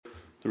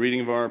The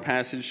reading of our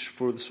passage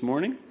for this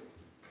morning.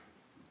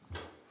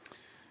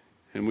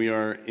 And we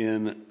are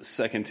in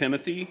 2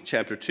 Timothy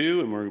chapter 2,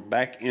 and we're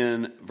back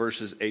in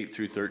verses 8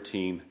 through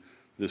 13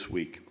 this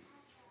week.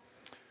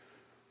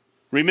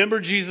 Remember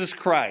Jesus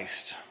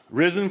Christ,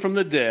 risen from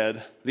the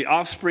dead, the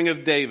offspring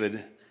of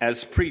David,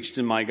 as preached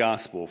in my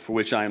gospel, for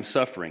which I am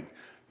suffering,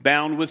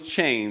 bound with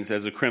chains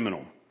as a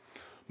criminal.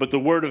 But the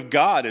word of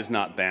God is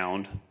not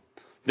bound.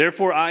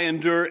 Therefore I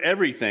endure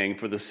everything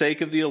for the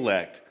sake of the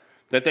elect,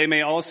 that they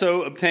may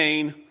also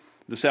obtain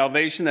the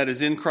salvation that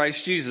is in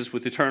Christ Jesus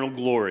with eternal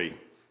glory.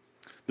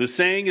 The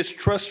saying is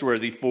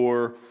trustworthy,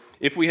 for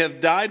if we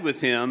have died with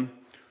him,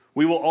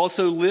 we will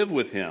also live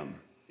with him.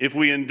 If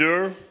we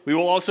endure, we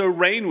will also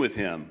reign with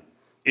him.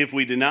 If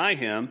we deny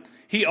him,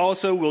 he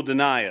also will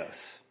deny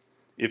us.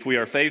 If we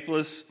are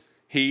faithless,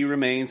 he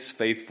remains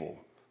faithful,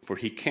 for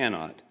he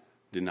cannot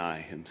deny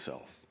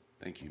himself.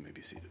 Thank you. You may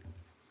be seated.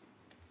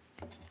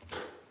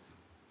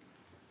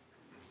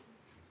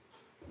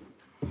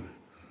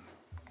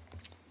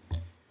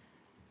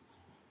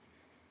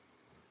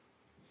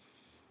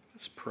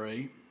 Let's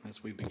pray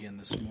as we begin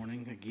this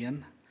morning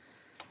again,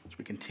 as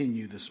we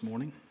continue this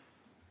morning.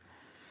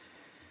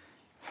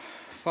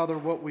 Father,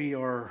 what we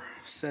are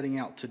setting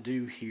out to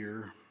do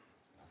here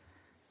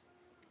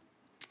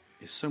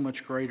is so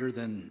much greater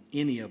than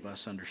any of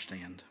us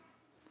understand.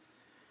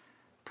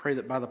 Pray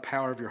that by the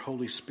power of your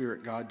Holy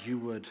Spirit, God, you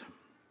would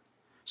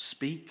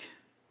speak,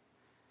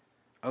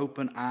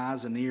 open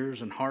eyes and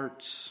ears and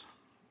hearts,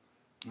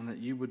 and that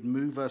you would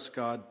move us,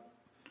 God,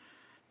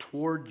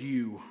 toward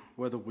you,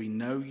 whether we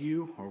know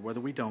you or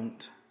whether we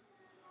don't.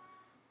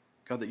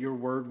 God, that your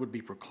word would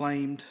be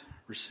proclaimed,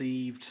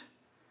 received,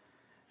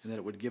 and that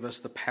it would give us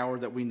the power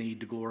that we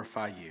need to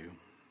glorify you.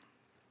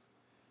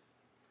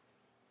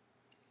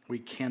 We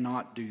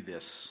cannot do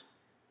this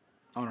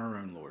on our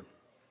own, Lord.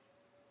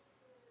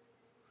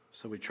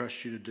 So we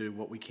trust you to do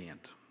what we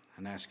can't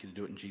and ask you to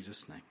do it in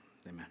Jesus' name.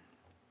 Amen.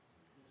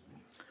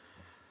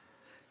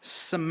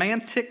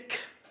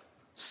 Semantic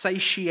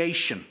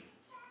satiation.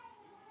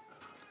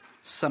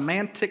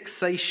 Semantic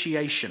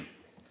satiation.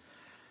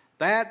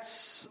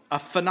 That's a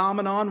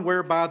phenomenon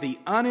whereby the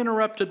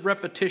uninterrupted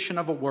repetition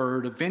of a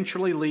word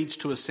eventually leads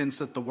to a sense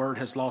that the word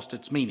has lost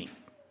its meaning.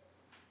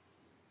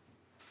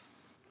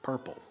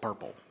 Purple,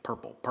 purple,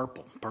 purple,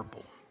 purple,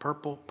 purple,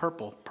 purple,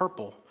 purple,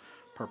 purple,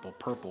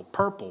 purple, purple,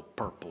 purple,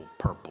 purple,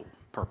 purple,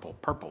 purple,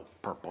 purple,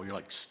 purple. You're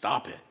like,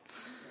 stop it.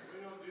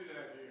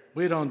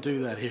 We don't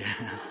do that here.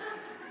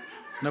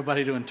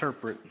 Nobody to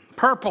interpret.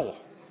 Purple.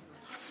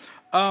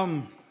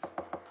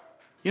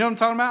 You know what I'm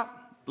talking about?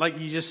 Like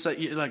you just say,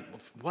 you're like,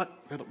 what?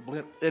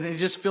 And it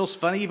just feels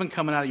funny even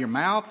coming out of your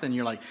mouth, and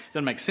you're like, it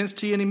doesn't make sense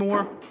to you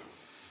anymore.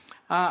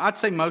 I'd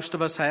say most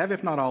of us have,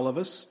 if not all of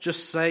us,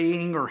 just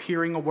saying or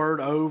hearing a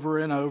word over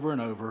and over and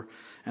over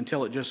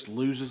until it just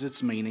loses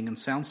its meaning and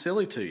sounds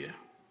silly to you.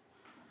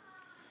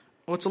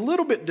 Well, it's a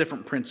little bit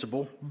different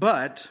principle,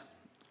 but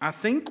I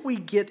think we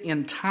get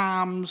in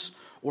times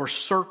or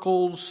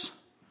circles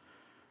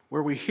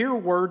where we hear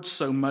words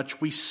so much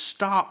we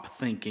stop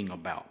thinking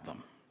about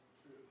them.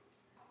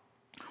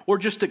 Or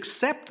just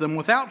accept them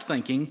without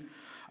thinking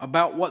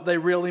about what they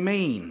really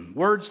mean.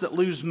 Words that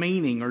lose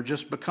meaning or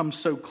just become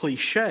so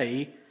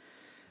cliche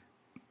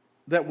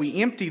that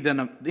we empty them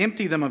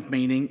of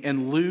meaning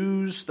and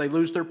they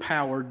lose their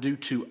power due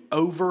to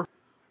over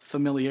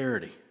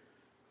familiarity.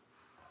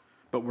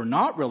 But we're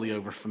not really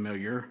over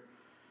familiar,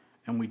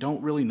 and we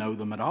don't really know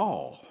them at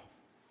all.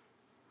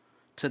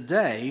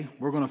 Today,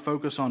 we're going to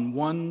focus on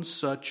one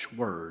such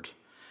word.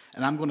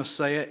 And I'm going to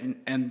say it,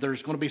 and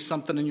there's going to be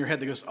something in your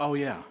head that goes, oh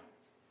yeah.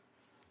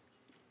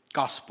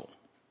 Gospel.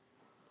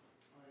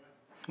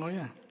 Oh,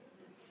 yeah.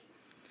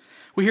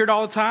 We hear it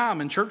all the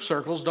time in church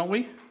circles, don't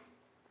we?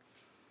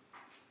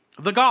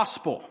 The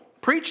gospel.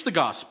 Preach the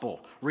gospel.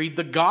 Read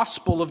the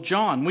Gospel of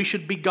John. We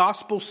should be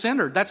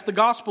gospel-centered. That's the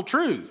gospel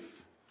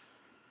truth.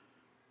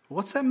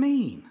 What's that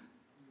mean?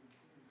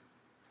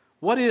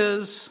 What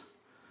is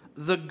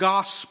the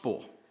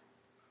gospel?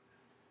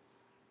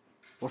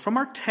 Well, from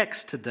our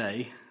text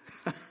today,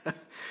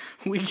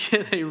 we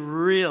get a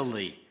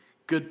really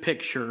good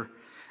picture,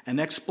 an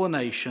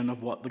explanation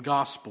of what the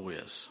gospel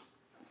is.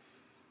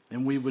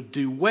 And we would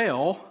do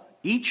well,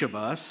 each of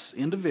us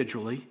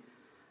individually,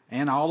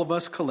 and all of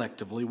us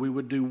collectively, we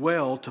would do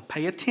well to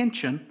pay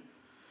attention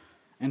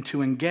and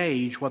to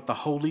engage what the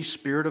Holy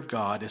Spirit of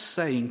God is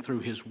saying through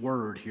His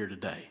Word here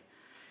today.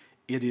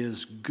 It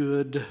is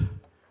good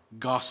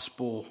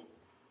gospel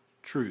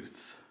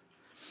truth.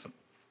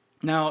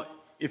 Now,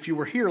 if you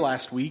were here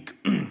last week,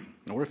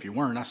 or if you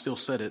weren't, I still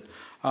said it,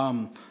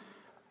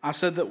 I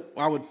said that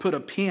I would put a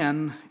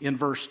pin in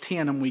verse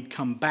 10 and we'd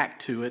come back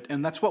to it,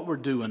 and that's what we're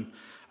doing.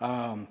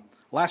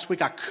 Last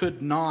week I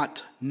could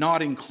not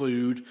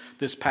include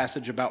this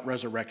passage about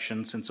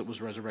resurrection since it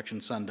was Resurrection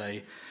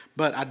Sunday,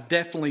 but I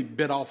definitely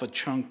bit off a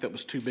chunk that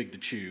was too big to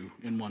chew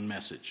in one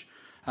message.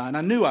 And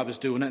I knew I was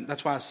doing it.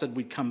 That's why I said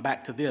we'd come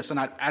back to this. And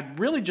I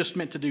really just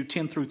meant to do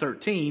 10 through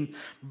 13,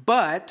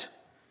 but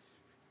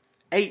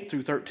 8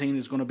 through 13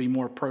 is going to be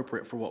more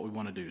appropriate for what we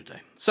want to do today.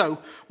 So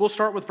we'll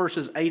start with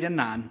verses 8 and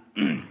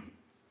 9.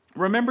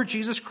 Remember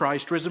Jesus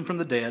Christ, risen from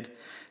the dead,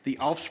 the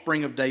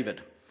offspring of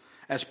David,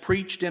 as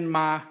preached in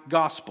my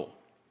gospel,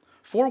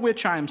 for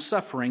which I am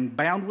suffering,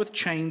 bound with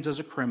chains as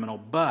a criminal,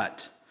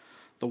 but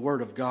the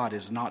word of God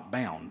is not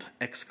bound!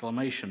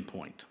 Exclamation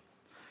point.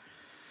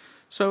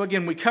 So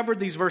again, we covered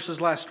these verses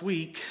last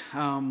week,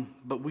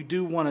 but we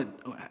do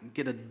want to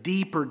get a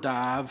deeper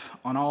dive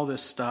on all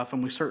this stuff,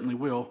 and we certainly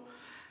will.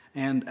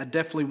 And I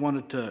definitely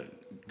wanted to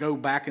go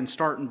back and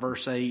start in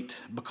verse 8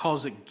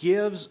 because it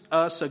gives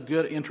us a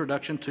good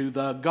introduction to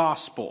the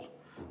gospel.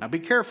 Now be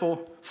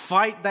careful.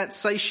 Fight that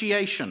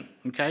satiation,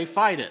 okay?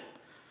 Fight it.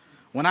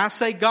 When I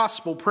say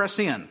gospel, press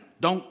in.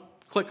 Don't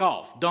click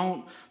off.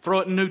 Don't throw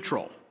it in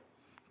neutral.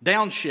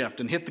 Downshift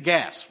and hit the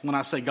gas when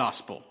I say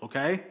gospel,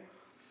 okay?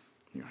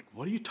 You're like,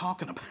 what are you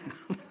talking about?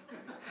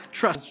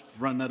 Trust.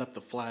 Run that up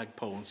the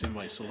flagpole and see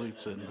anybody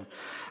salutes it.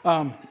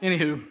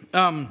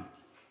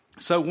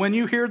 So when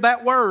you hear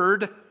that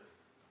word,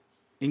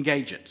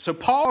 engage it. So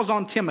Paul is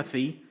on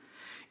Timothy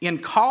in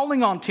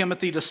calling on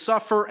Timothy to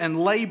suffer and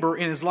labor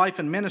in his life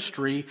and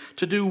ministry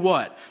to do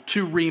what?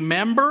 To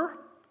remember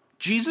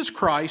Jesus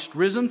Christ,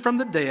 risen from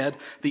the dead,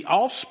 the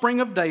offspring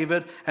of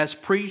David, as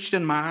preached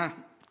in my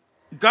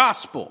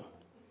gospel.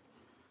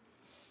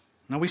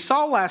 Now, we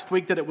saw last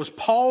week that it was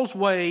Paul's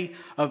way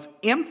of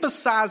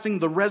emphasizing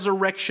the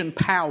resurrection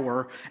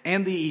power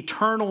and the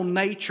eternal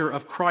nature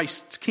of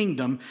Christ's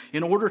kingdom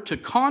in order to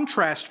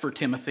contrast for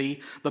Timothy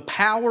the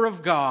power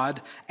of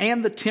God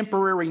and the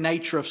temporary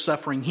nature of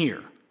suffering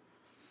here.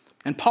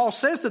 And Paul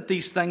says that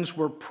these things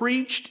were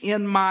preached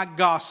in my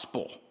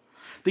gospel.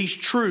 These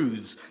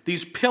truths,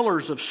 these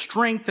pillars of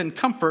strength and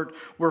comfort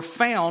were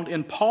found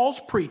in Paul's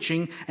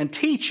preaching and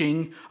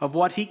teaching of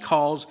what he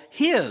calls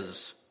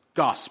his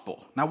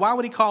gospel. Now, why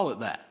would he call it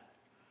that?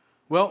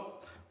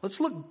 Well, let's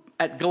look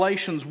at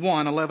Galatians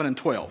 1, 11 and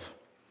 12.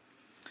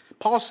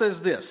 Paul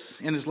says this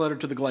in his letter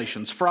to the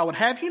Galatians, "For I would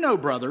have you know,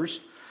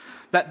 brothers,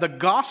 that the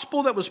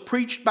gospel that was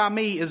preached by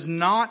me is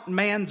not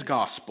man's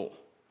gospel.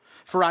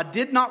 For I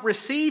did not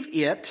receive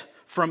it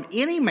from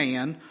any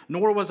man,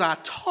 nor was I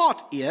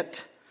taught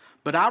it,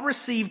 but I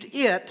received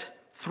it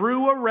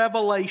through a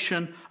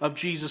revelation of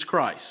Jesus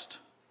Christ."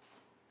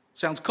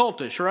 Sounds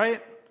cultish,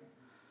 right?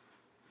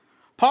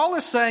 Paul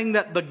is saying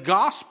that the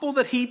gospel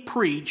that he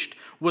preached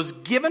was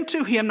given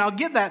to him, now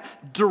get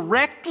that,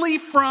 directly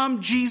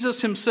from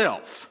Jesus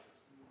himself.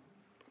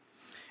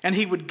 And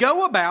he would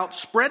go about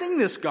spreading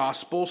this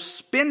gospel,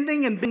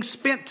 spending and being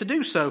spent to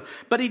do so.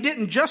 But he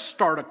didn't just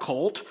start a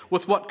cult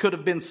with what could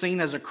have been seen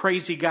as a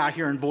crazy guy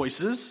hearing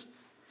voices.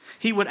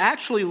 He would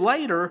actually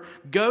later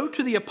go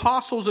to the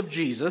apostles of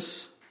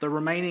Jesus, the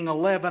remaining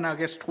 11, I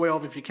guess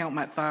 12 if you count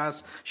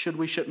Matthias. Should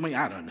we, shouldn't we?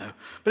 I don't know.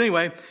 But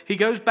anyway, he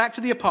goes back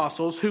to the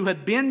apostles who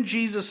had been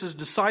Jesus'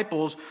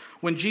 disciples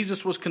when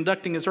Jesus was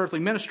conducting his earthly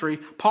ministry.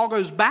 Paul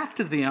goes back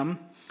to them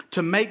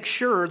to make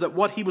sure that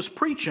what he was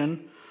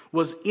preaching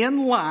was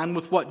in line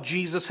with what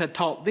Jesus had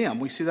taught them.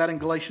 We see that in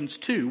Galatians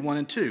 2, 1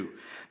 and 2.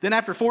 "Then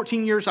after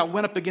 14 years I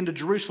went up again to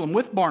Jerusalem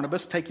with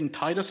Barnabas, taking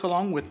Titus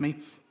along with me.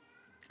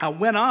 I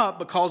went up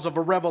because of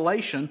a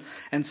revelation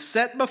and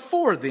set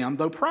before them,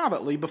 though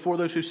privately, before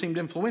those who seemed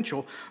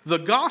influential, the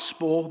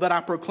gospel that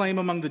I proclaim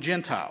among the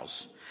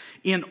Gentiles,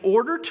 in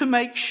order to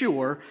make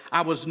sure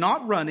I was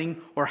not running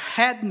or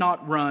had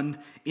not run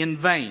in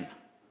vain."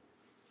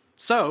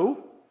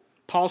 So,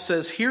 Paul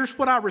says, here's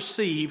what I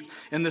received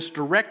in this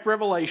direct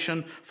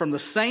revelation from the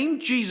same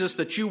Jesus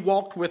that you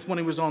walked with when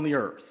he was on the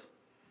earth.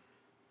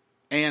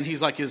 And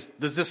he's like,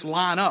 does this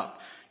line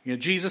up? You know,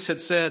 Jesus had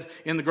said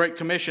in the Great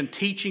Commission,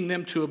 teaching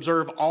them to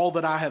observe all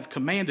that I have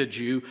commanded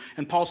you.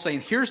 And Paul's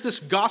saying, here's this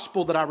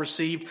gospel that I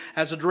received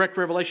as a direct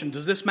revelation.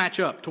 Does this match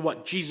up to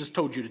what Jesus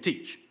told you to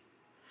teach?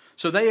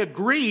 So they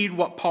agreed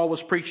what Paul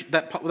was preaching,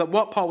 that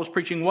what Paul was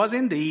preaching was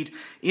indeed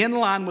in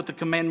line with the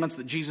commandments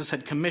that Jesus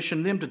had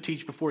commissioned them to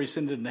teach before he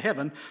ascended into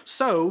heaven.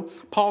 So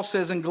Paul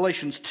says in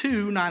Galatians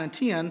 2, 9 and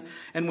 10,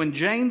 "And when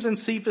James and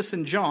Cephas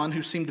and John,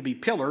 who seemed to be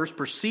pillars,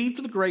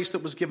 perceived the grace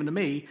that was given to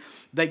me,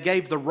 they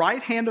gave the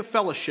right hand of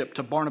fellowship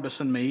to Barnabas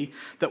and me,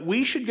 that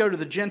we should go to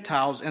the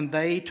Gentiles and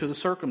they to the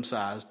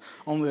circumcised.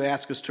 Only they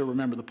ask us to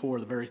remember the poor,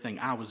 the very thing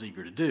I was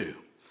eager to do."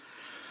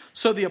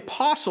 So the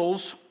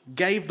apostles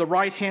gave the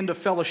right hand of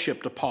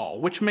fellowship to Paul,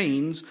 which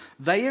means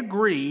they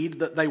agreed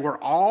that they were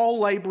all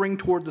laboring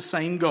toward the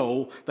same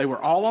goal, they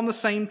were all on the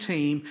same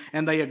team,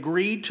 and they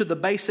agreed to the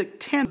basic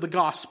tenet of the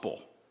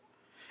gospel.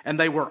 And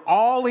they were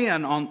all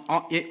in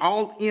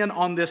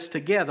on this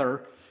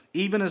together,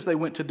 even as they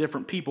went to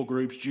different people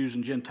groups, Jews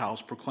and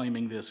Gentiles,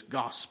 proclaiming this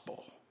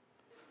gospel.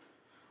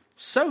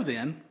 So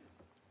then,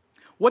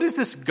 what is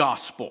this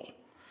gospel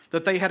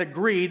that they had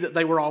agreed that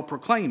they were all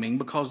proclaiming?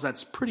 Because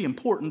that's pretty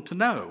important to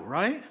know,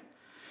 right?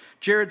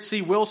 Jared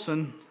C.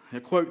 Wilson,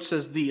 a quote,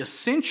 says, "The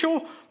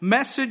essential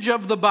message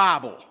of the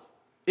Bible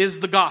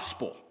is the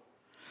gospel.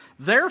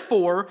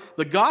 Therefore,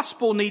 the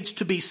gospel needs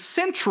to be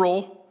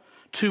central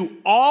to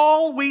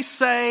all we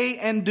say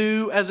and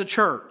do as a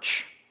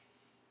church."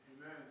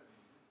 Amen.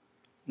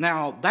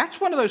 Now,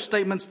 that's one of those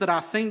statements that I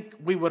think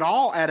we would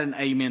all add an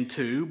amen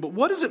to, but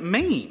what does it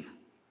mean?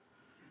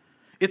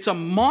 It's a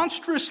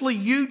monstrously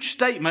huge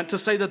statement to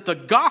say that the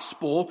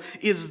gospel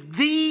is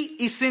the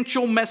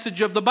essential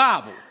message of the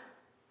Bible.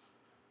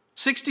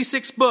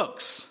 66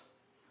 books.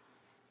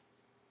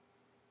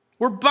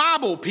 We're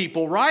Bible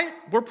people, right?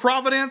 We're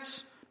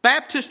Providence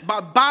Baptist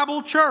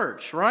Bible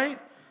Church, right?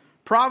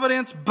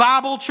 Providence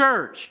Bible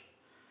Church.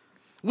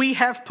 We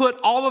have put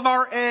all of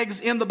our eggs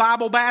in the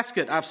Bible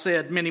basket, I've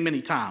said many,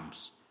 many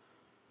times.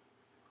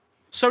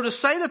 So to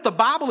say that the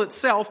Bible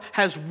itself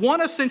has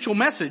one essential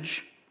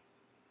message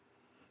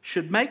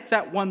should make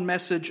that one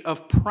message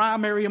of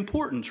primary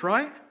importance,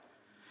 right?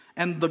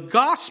 And the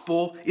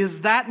gospel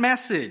is that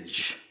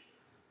message.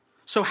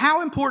 So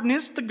how important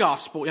is the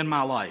gospel in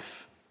my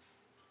life?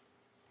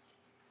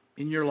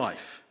 In your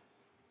life?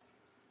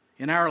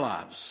 In our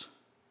lives?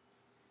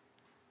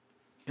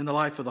 In the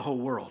life of the whole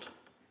world?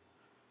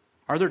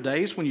 Are there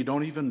days when you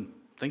don't even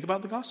think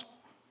about the gospel?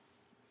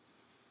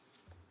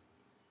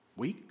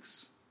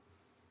 Weeks?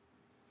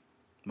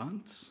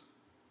 Months?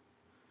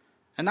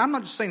 And I'm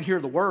not just saying hear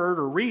the word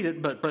or read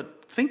it,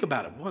 but think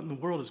about it. What in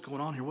the world is going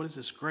on here? What is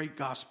this great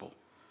gospel?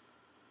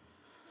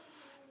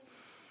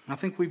 I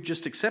think we've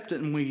just accepted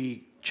it and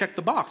we check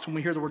the box when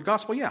we hear the word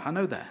gospel. Yeah, I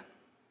know that.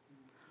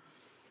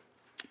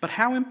 But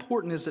how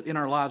important is it in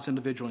our lives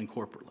individually and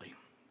corporately?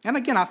 And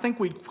again, I think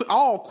we'd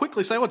all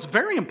quickly say, oh, it's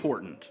very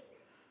important.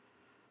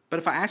 But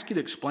if I ask you to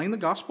explain the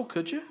gospel,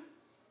 could you?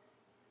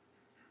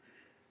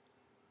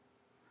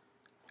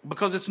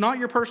 Because it's not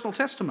your personal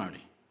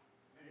testimony.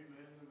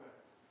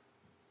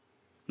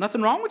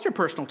 Nothing wrong with your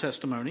personal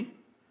testimony.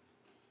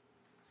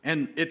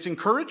 And it's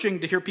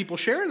encouraging to hear people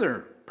share their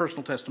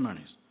personal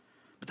testimonies.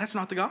 But that's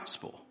not the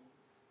gospel.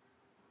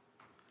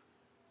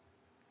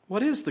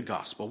 What is the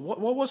gospel? What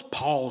was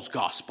Paul's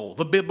gospel,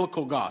 the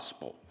biblical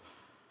gospel?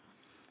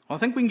 Well, I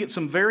think we can get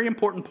some very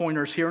important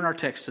pointers here in our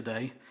text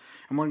today.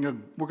 And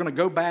we're going to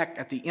go back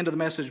at the end of the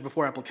message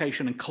before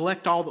application and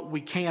collect all that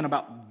we can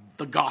about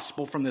the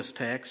gospel from this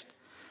text.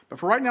 But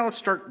for right now, let's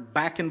start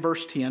back in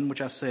verse 10, which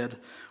I said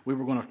we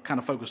were going to kind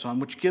of focus on,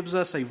 which gives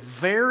us a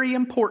very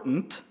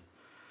important,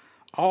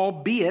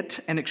 albeit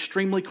an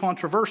extremely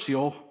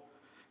controversial,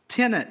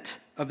 tenet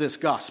of this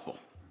gospel.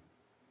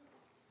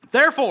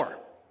 Therefore,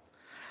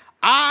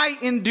 I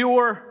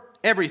endure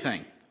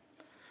everything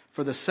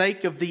for the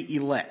sake of the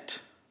elect,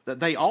 that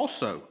they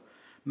also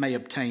may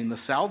obtain the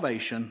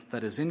salvation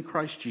that is in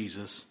Christ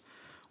Jesus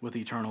with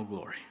eternal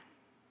glory.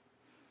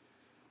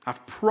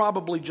 I've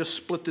probably just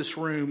split this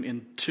room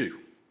in two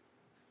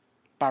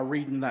by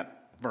reading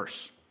that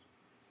verse.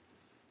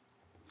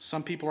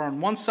 Some people are on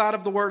one side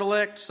of the word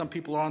elect, some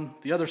people are on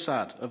the other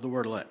side of the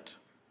word elect.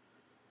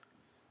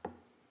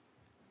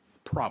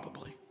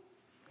 Probably.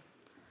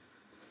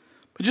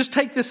 But just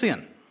take this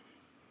in.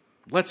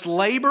 Let's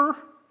labor,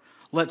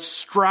 let's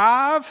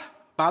strive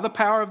by the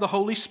power of the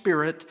Holy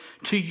Spirit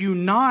to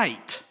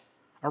unite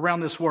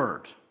around this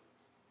word.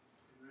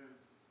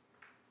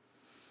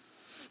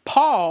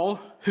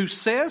 Paul, who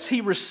says he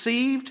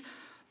received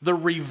the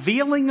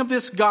revealing of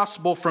this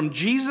gospel from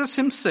Jesus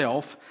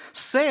himself,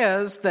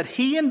 says that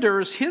he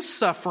endures his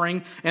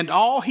suffering and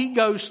all he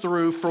goes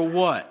through for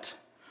what?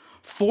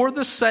 For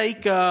the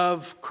sake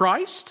of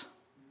Christ?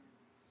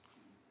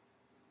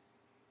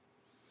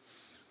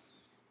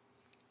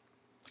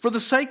 For the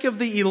sake of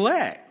the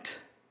elect,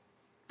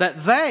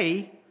 that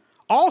they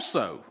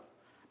also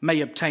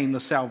may obtain the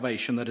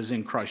salvation that is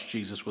in Christ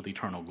Jesus with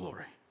eternal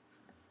glory.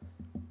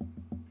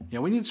 Yeah,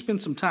 we need to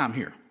spend some time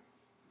here.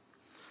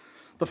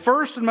 The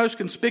first and most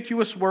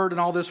conspicuous word in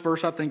all this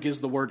verse, I think,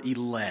 is the word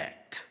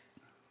elect.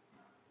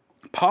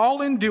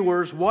 Paul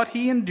endures what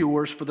he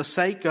endures for the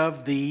sake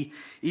of the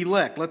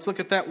elect. Let's look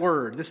at that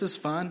word. This is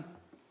fun.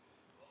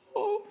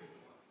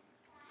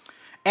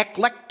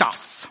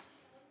 Eklektos.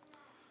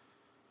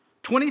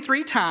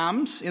 23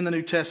 times in the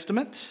New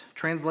Testament,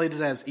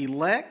 translated as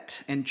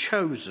elect and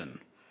chosen.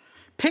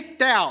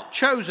 Picked out,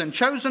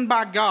 chosen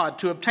by God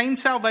to obtain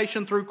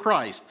salvation through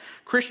Christ.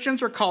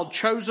 Christians are called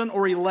chosen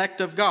or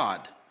elect of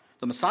God.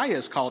 The Messiah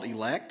is called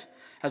elect,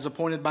 as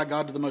appointed by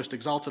God to the most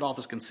exalted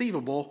office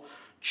conceivable.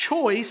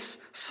 Choice,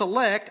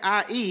 select,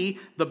 i.e.,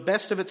 the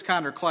best of its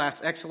kind or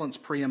class, excellence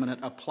preeminent,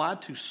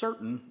 applied to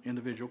certain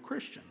individual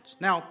Christians.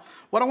 Now,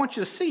 what I want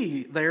you to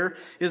see there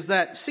is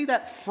that, see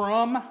that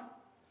from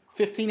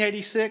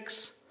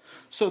 1586?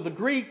 So the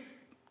Greek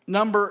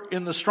number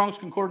in the Strong's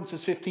Concordance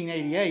is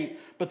 1588,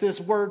 but this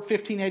word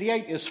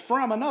 1588 is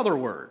from another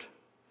word,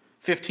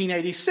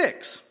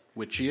 1586,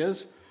 which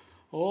is,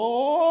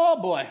 oh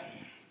boy,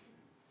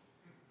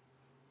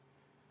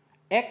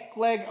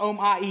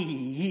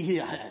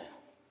 eklegomai.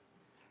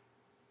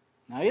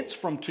 Now it's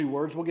from two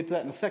words, we'll get to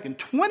that in a second.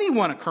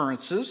 21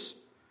 occurrences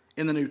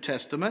in the New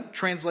Testament,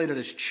 translated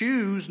as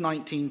choose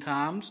 19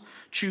 times,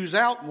 choose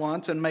out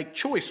once, and make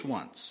choice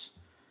once.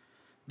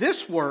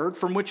 This word,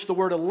 from which the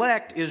word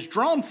elect is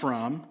drawn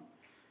from,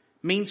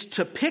 means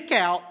to pick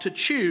out, to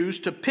choose,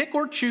 to pick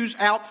or choose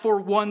out for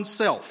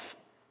oneself.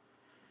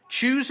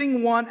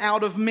 Choosing one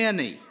out of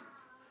many.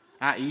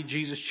 i.e.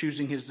 Jesus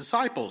choosing his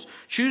disciples,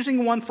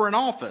 choosing one for an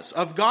office,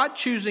 of God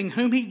choosing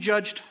whom he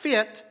judged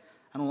fit,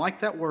 I don't like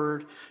that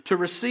word, to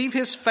receive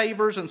his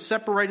favors and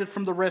separated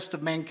from the rest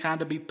of mankind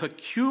to be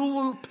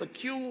peculiarly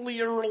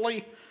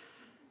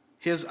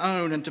his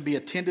own and to be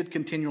attended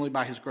continually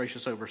by his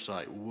gracious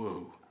oversight.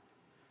 Whoa.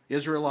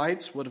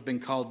 Israelites would have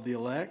been called the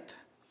elect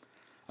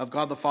of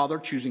God the Father,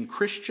 choosing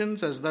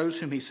Christians as those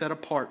whom he set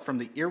apart from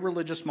the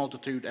irreligious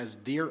multitude as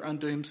dear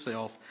unto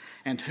himself,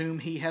 and whom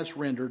he has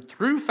rendered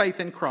through faith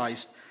in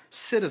Christ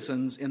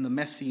citizens in the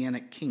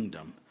Messianic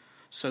kingdom,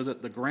 so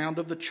that the ground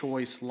of the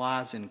choice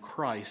lies in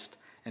Christ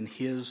and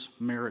his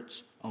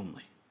merits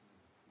only.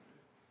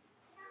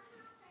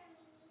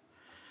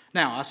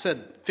 Now, I said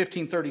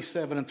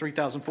 1537 and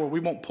 3004. We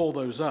won't pull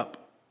those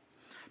up.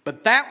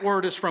 But that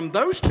word is from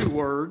those two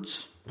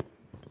words.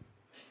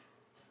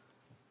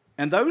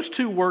 And those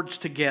two words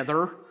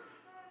together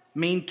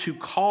mean to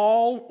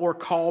call or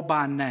call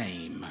by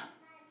name.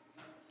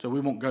 So we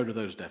won't go to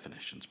those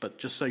definitions, but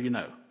just so you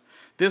know.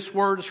 This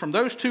word is from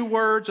those two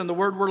words, and the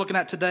word we're looking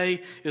at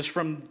today is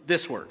from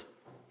this word.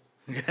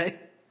 Okay?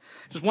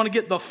 Just want to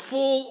get the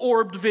full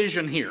orbed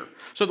vision here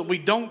so that we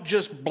don't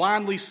just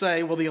blindly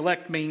say, well, the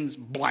elect means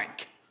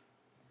blank.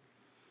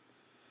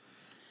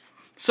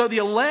 So the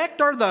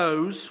elect are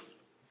those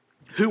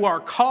who are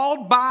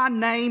called by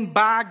name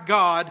by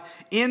God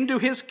into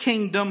his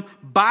kingdom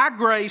by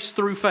grace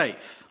through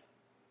faith.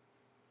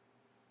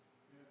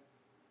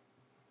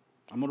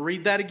 I'm going to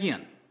read that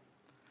again.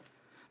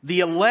 The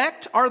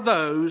elect are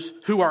those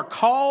who are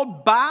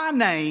called by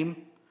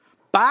name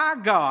by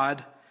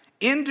God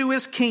into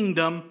his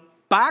kingdom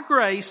by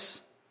grace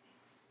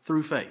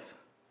through faith.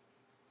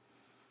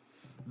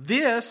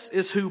 This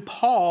is who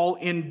Paul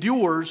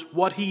endures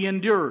what he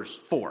endures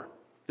for.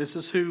 This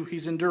is who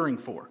he's enduring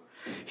for.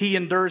 He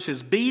endures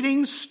his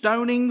beatings,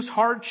 stonings,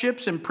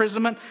 hardships,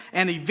 imprisonment,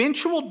 and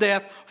eventual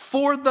death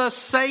for the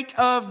sake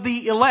of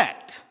the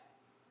elect.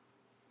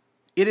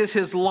 It is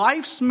his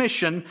life's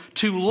mission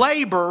to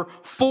labor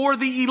for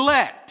the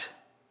elect.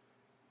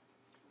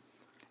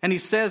 And he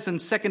says in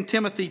 2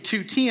 Timothy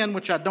 2:10,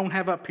 which I don't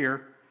have up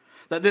here,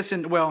 that this,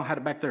 I had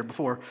it back there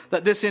before,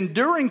 that this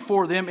enduring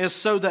for them is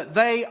so that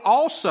they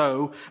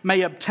also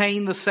may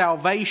obtain the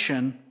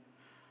salvation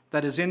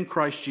that is in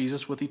Christ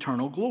Jesus with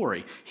eternal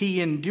glory.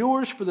 He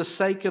endures for the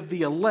sake of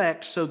the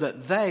elect so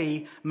that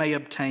they may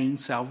obtain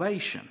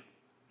salvation.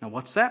 Now,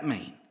 what's that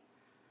mean?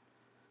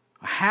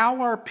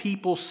 How are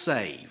people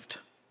saved?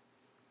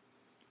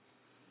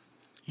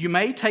 You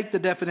may take the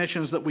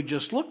definitions that we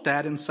just looked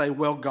at and say,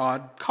 well,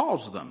 God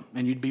calls them,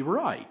 and you'd be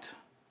right.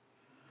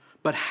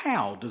 But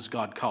how does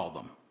God call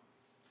them?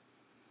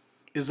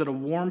 Is it a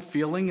warm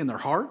feeling in their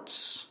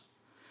hearts?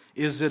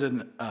 Is it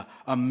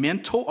a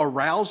mental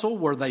arousal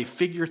where they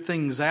figure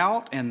things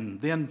out and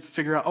then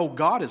figure out, oh,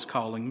 God is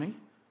calling me?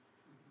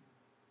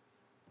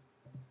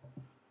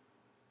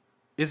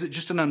 Is it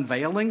just an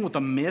unveiling with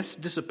a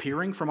mist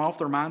disappearing from off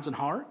their minds and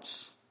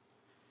hearts?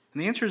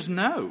 And the answer is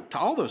no to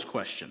all those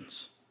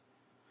questions.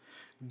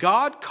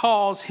 God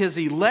calls his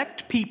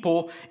elect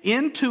people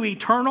into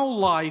eternal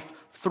life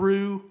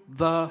through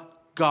the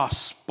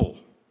gospel.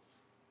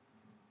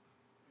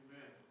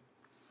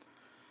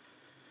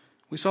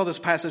 We saw this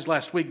passage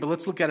last week, but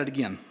let's look at it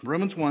again.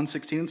 Romans 1,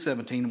 16 and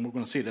 17, and we're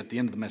going to see it at the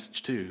end of the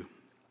message too.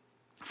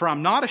 For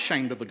I'm not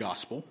ashamed of the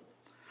gospel,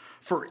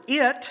 for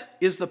it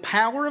is the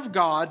power of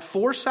God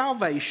for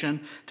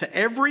salvation to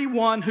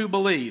everyone who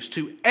believes.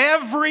 To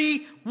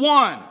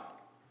everyone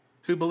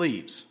who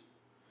believes.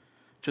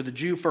 To the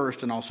Jew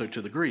first and also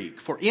to the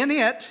Greek. For in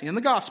it, in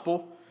the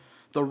gospel,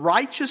 the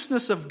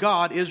righteousness of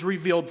God is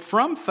revealed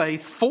from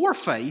faith for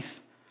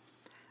faith,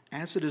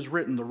 as it is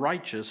written, the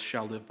righteous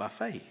shall live by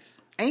faith.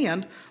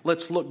 And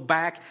let's look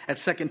back at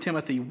 2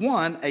 Timothy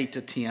 1, 8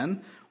 to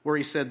 10, where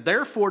he said,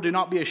 therefore do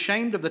not be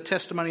ashamed of the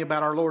testimony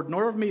about our Lord,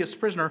 nor of me as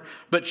prisoner,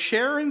 but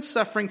share in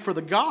suffering for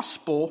the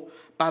gospel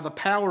by the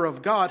power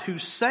of God, who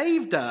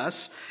saved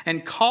us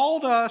and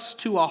called us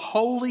to a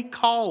holy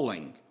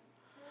calling,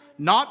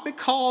 not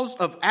because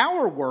of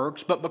our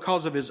works, but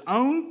because of his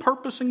own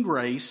purpose and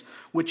grace,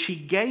 which he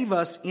gave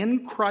us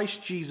in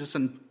Christ Jesus.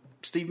 And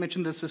Steve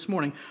mentioned this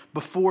morning,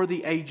 before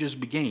the ages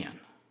began.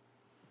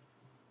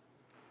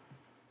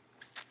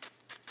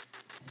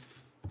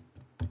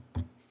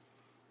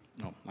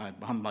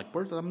 I'm like,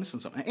 where's I'm missing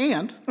something?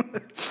 And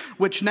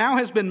which now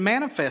has been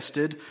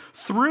manifested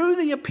through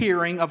the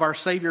appearing of our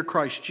Savior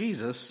Christ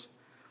Jesus,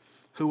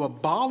 who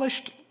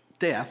abolished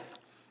death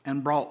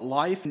and brought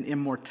life and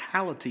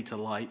immortality to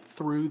light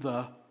through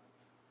the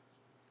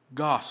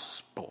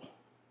gospel.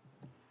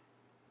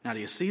 Now, do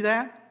you see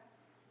that?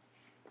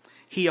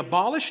 He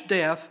abolished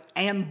death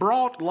and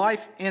brought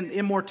life and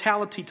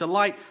immortality to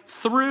light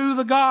through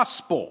the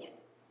gospel.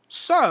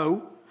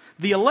 So,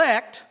 the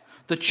elect,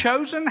 the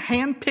chosen,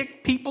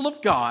 hand-picked people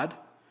of God,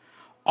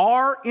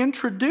 are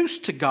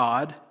introduced to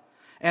God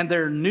and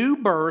their new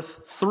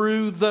birth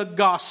through the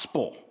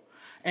gospel,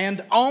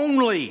 and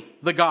only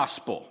the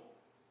gospel.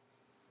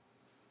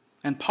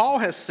 And Paul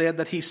has said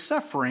that he's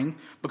suffering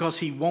because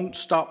he won't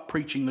stop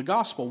preaching the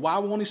gospel. Why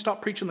won't he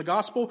stop preaching the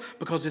gospel?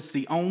 Because it's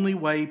the only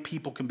way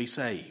people can be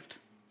saved.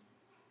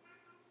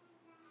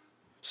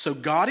 So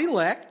God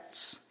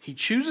elects, he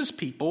chooses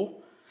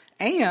people,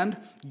 and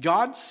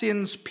God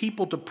sends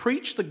people to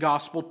preach the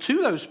gospel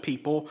to those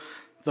people.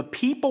 The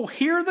people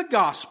hear the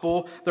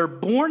gospel, they're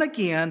born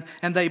again,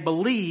 and they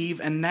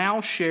believe and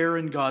now share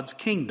in God's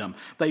kingdom.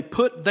 They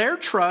put their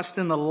trust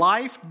in the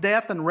life,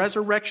 death, and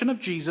resurrection of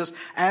Jesus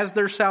as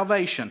their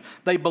salvation.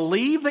 They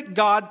believe that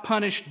God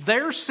punished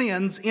their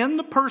sins in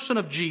the person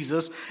of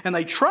Jesus, and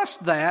they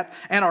trust that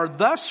and are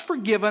thus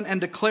forgiven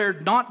and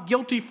declared not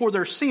guilty for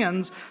their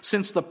sins,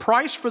 since the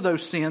price for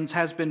those sins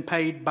has been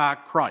paid by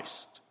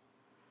Christ.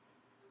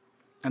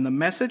 And the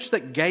message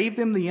that gave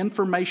them the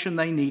information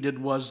they needed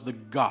was the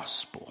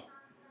gospel.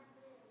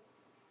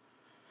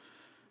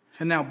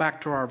 And now back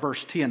to our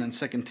verse 10 in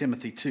 2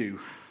 Timothy 2.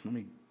 Let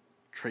me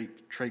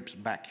traipse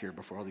back here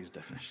before all these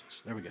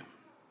definitions. There we go.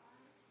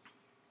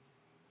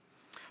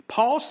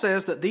 Paul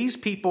says that these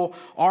people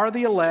are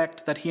the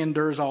elect that he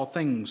endures all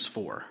things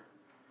for.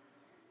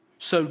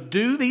 So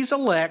do these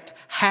elect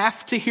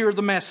have to hear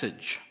the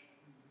message?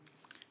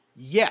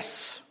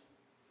 Yes.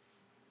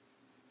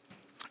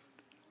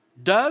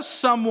 Does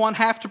someone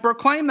have to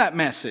proclaim that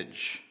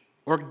message?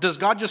 Or does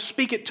God just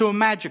speak it to them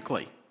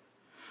magically?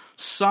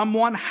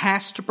 Someone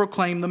has to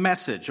proclaim the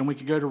message. And we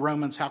could go to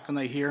Romans, how can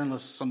they hear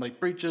unless somebody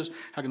preaches?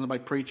 How can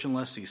somebody preach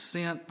unless he's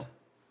sent?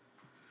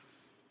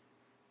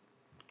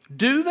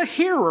 Do the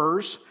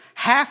hearers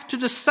have to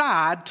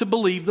decide to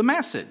believe the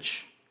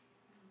message?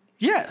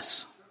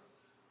 Yes.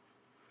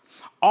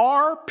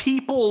 Are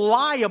people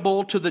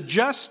liable to the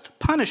just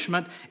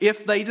punishment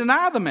if they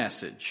deny the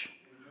message?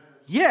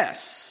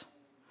 Yes.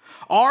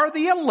 Are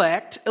the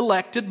elect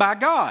elected by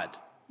God?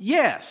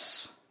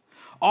 Yes.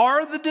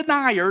 Are the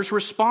deniers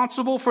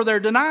responsible for their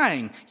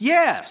denying?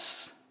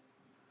 Yes.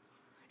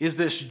 Is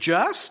this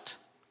just?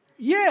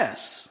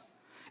 Yes.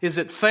 Is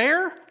it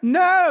fair?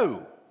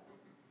 No.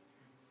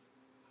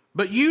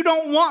 But you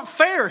don't want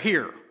fair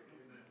here.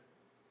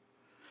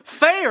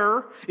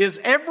 Fair is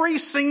every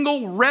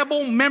single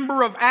rebel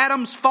member of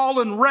Adam's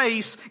fallen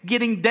race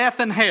getting death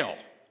and hell.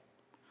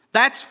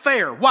 That's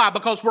fair. Why?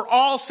 Because we're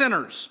all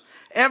sinners.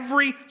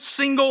 Every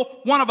single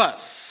one of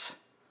us.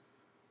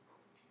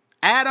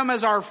 Adam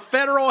as our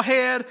federal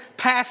head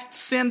passed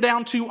sin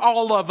down to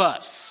all of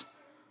us.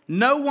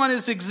 No one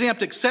is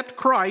exempt except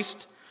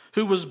Christ,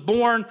 who was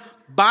born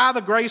by the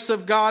grace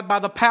of God, by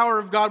the power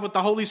of God, with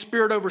the Holy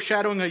Spirit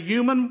overshadowing a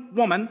human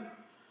woman.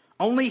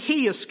 Only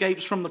he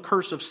escapes from the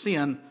curse of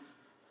sin.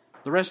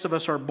 The rest of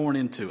us are born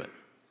into it.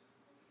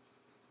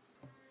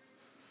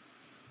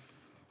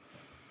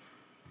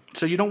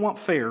 So you don't want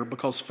fair,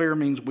 because fair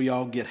means we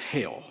all get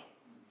hell.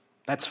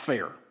 That's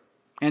fair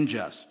and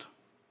just.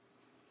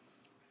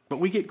 But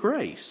we get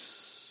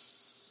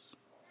grace.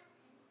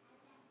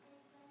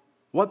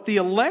 What the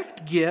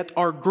elect get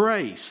are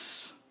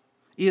grace.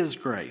 Is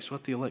grace.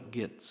 What the elect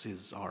gets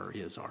is our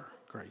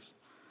grace.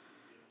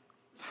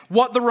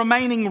 What the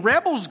remaining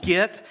rebels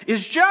get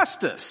is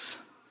justice.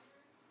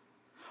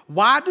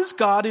 Why does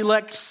God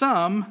elect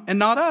some and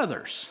not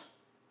others?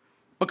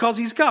 Because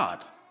he's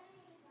God.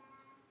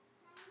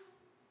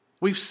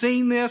 We've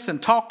seen this and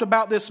talked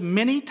about this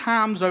many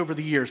times over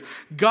the years.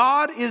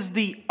 God is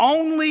the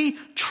only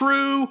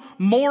true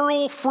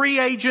moral free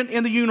agent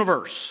in the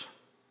universe.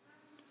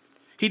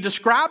 He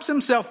describes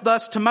himself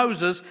thus to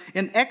Moses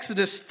in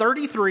Exodus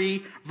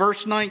 33,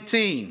 verse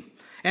 19.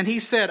 And he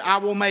said, I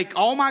will make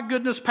all my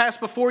goodness pass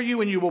before you,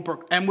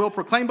 and will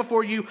proclaim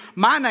before you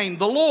my name,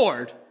 the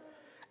Lord.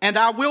 And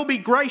I will be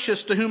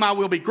gracious to whom I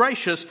will be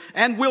gracious,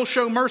 and will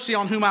show mercy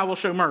on whom I will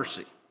show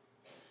mercy.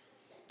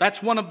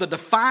 That's one of the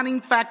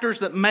defining factors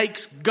that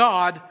makes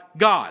God,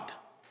 God.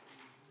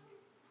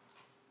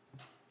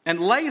 And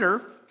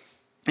later,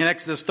 in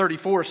Exodus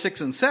 34,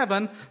 6 and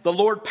 7, the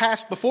Lord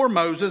passed before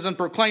Moses and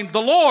proclaimed, the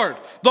Lord,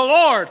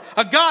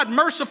 a God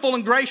merciful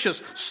and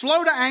gracious,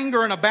 slow to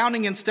anger and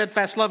abounding in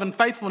steadfast love and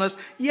faithfulness.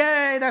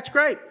 Yay, that's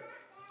great.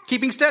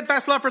 Keeping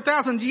steadfast love for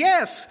thousands,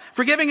 yes.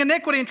 Forgiving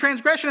iniquity and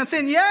transgression and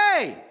sin,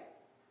 yay.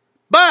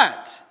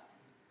 But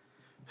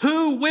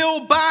who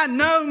will by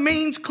no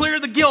means clear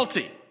the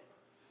guilty,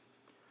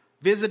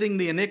 visiting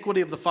the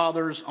iniquity of the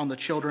fathers on the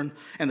children,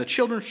 and the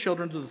children's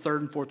children to the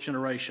third and fourth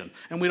generation.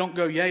 And we don't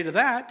go yay to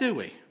that, do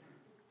we?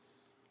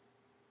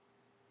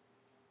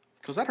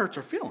 Because that hurts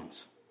our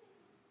feelings.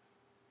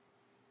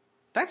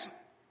 That's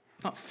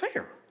not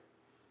fair.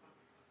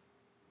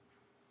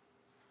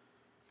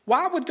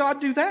 Why would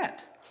God do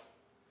that?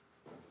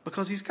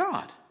 Because he's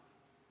God.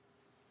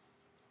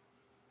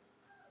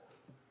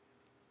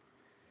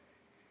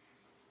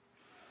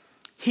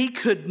 He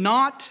could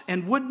not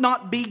and would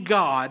not be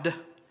God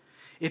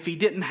if he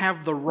didn't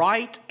have the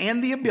right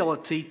and the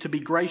ability to be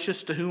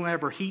gracious to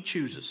whomever he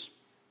chooses.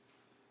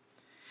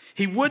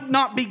 He would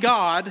not be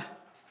God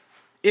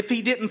if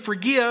he didn't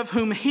forgive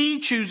whom he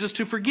chooses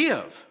to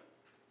forgive.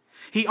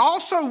 He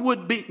also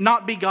would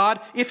not be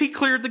God if he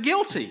cleared the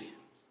guilty.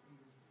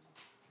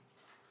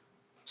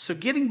 So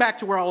getting back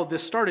to where all of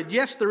this started,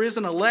 yes, there is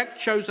an elect,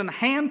 chosen,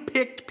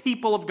 hand-picked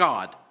people of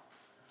God.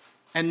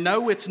 And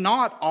no, it's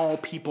not all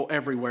people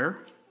everywhere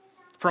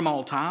from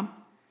all time.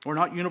 We're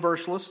not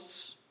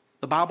universalists.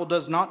 The Bible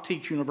does not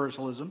teach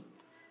universalism.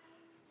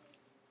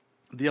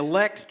 The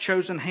elect,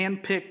 chosen,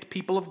 hand-picked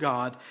people of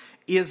God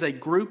is a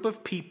group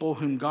of people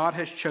whom God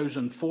has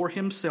chosen for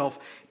himself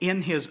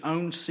in his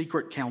own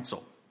secret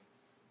counsel.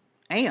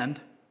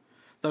 And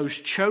those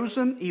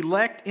chosen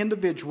elect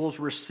individuals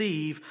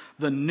receive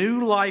the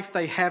new life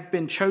they have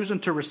been chosen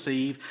to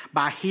receive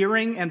by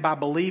hearing and by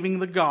believing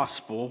the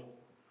gospel.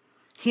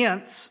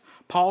 Hence,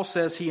 Paul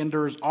says he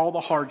endures all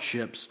the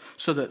hardships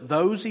so that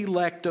those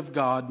elect of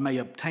God may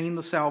obtain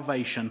the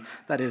salvation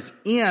that is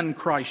in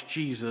Christ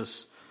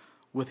Jesus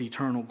with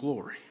eternal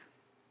glory.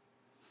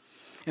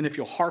 And if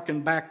you'll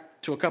hearken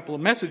back to a couple of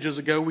messages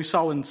ago, we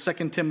saw in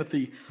 2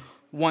 Timothy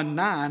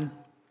 1:9,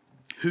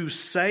 who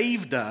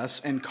saved us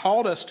and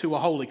called us to a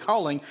holy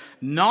calling,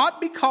 not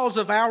because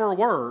of our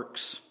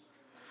works,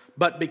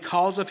 but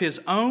because of his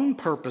own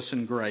purpose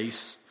and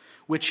grace,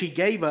 which he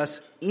gave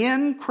us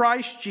in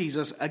Christ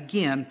Jesus,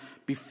 again,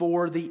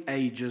 before the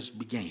ages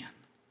began.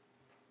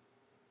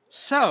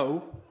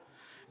 So,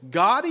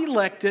 God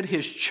elected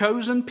his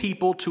chosen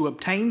people to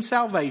obtain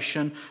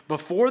salvation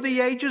before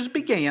the ages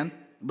began.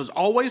 It was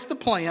always the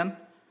plan,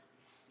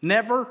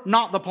 never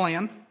not the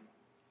plan.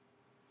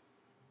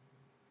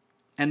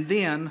 And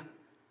then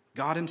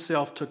God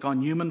himself took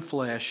on human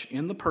flesh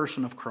in the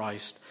person of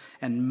Christ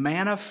and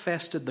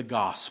manifested the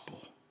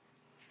gospel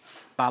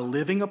by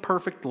living a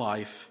perfect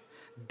life,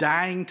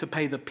 dying to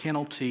pay the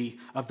penalty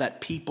of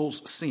that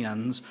people's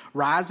sins,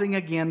 rising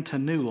again to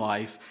new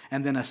life,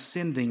 and then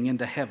ascending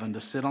into heaven to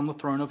sit on the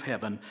throne of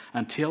heaven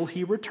until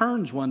he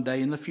returns one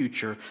day in the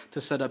future to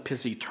set up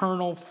his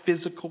eternal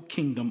physical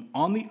kingdom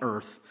on the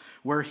earth,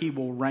 where he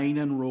will reign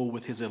and rule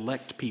with his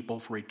elect people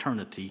for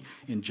eternity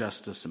in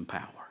justice and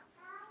power.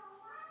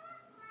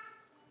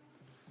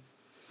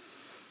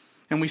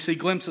 And we see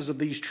glimpses of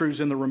these truths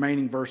in the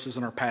remaining verses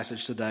in our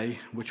passage today,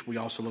 which we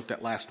also looked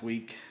at last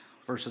week,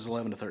 verses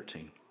 11 to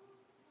 13.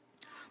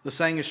 The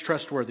saying is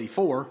trustworthy,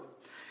 for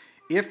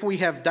if we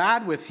have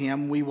died with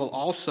him, we will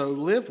also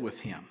live with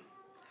him.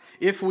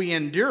 If we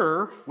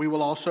endure, we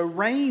will also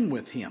reign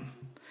with him.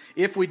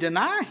 If we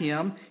deny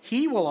him,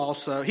 he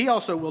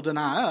also will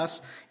deny us.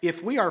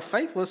 If we are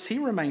faithless, he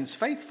remains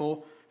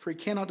faithful, for he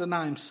cannot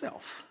deny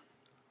himself.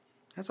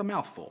 That's a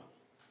mouthful.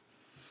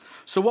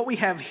 So what we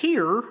have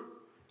here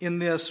in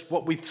this,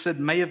 what we said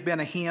may have been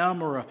a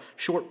hymn or a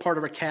short part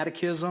of a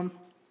catechism,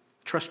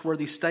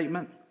 trustworthy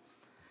statement,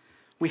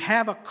 we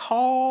have a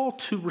call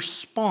to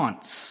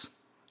response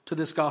to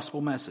this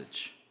gospel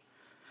message.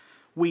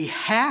 We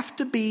have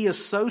to be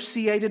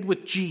associated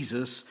with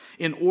Jesus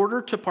in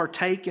order to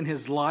partake in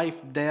his life,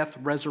 death,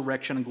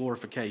 resurrection, and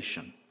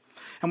glorification.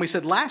 And we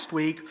said last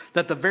week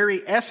that the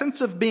very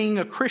essence of being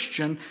a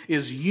Christian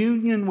is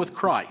union with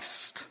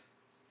Christ.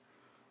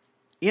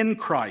 In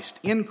Christ,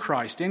 in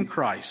Christ, in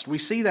Christ. We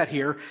see that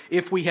here.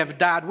 If we have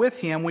died with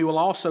him, we will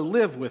also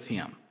live with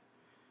him.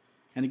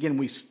 And again,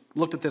 we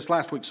looked at this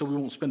last week, so we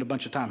won't spend a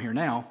bunch of time here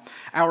now.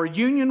 Our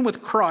union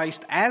with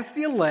Christ as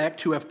the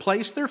elect who have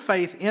placed their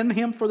faith in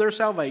him for their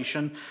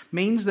salvation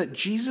means that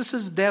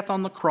Jesus' death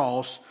on the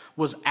cross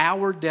was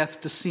our death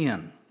to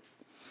sin.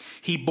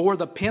 He bore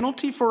the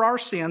penalty for our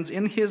sins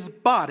in his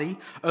body,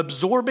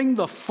 absorbing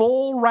the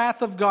full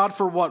wrath of God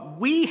for what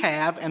we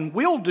have and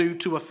will do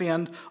to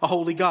offend a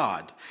holy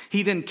God.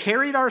 He then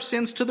carried our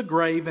sins to the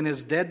grave in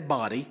his dead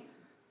body,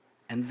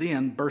 and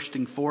then,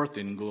 bursting forth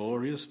in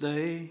glorious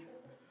day,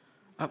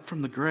 up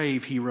from the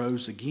grave he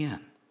rose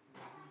again.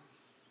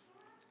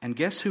 And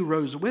guess who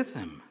rose with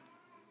him?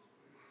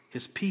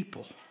 His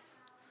people.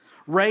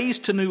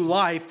 Raised to new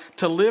life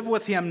to live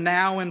with him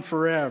now and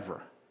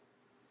forever.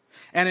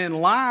 And in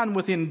line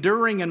with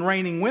enduring and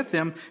reigning with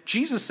him,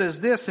 Jesus says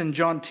this in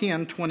John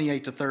 10,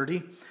 28 to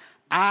 30,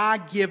 I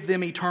give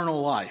them eternal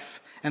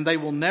life, and they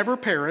will never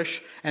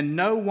perish, and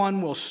no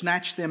one will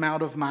snatch them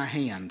out of my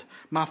hand.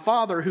 My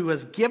Father who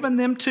has given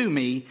them to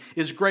me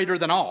is greater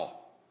than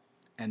all,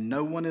 and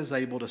no one is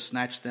able to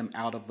snatch them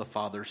out of the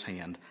Father's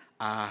hand.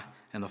 I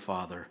and the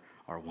Father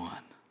are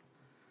one.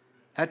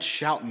 That's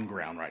shouting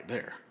ground right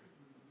there.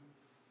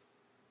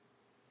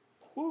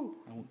 Woo,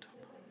 I won't.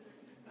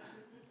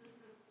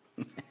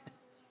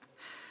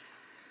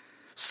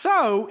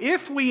 So,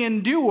 if we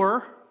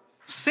endure,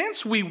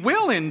 since we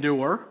will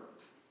endure,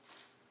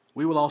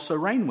 we will also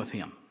reign with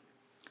him.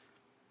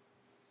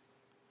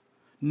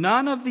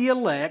 None of the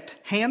elect,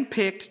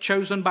 handpicked,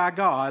 chosen by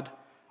God,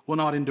 will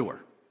not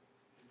endure.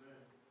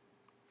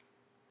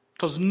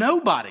 Because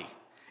nobody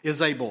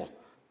is able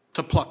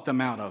to pluck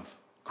them out of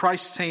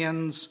Christ's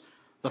hands,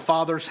 the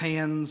Father's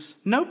hands.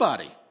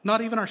 Nobody,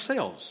 not even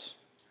ourselves.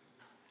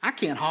 I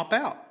can't hop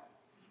out.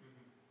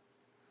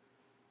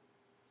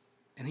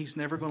 And he's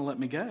never going to let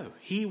me go.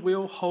 He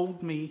will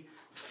hold me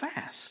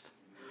fast.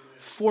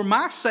 For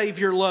my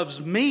Savior loves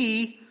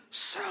me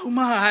so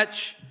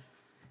much,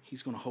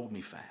 he's going to hold me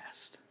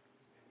fast.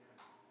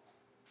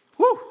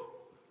 Whew!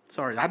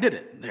 Sorry, I did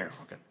it. There,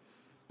 okay.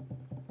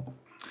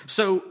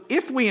 So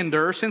if we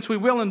endure, since we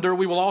will endure,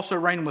 we will also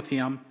reign with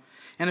him.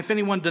 And if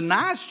anyone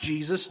denies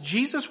Jesus,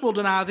 Jesus will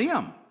deny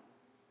them.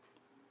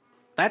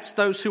 That's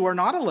those who are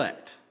not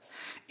elect.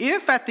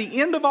 If at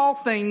the end of all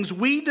things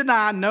we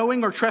deny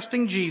knowing or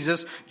trusting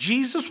Jesus,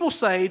 Jesus will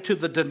say to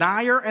the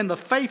denier and the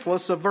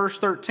faithless of verse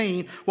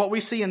 13, what we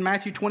see in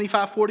Matthew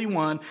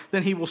 25:41,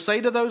 then he will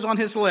say to those on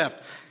his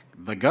left,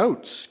 the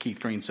goats, Keith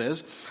Green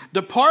says,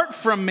 depart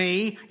from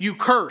me, you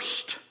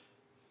cursed,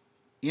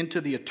 into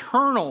the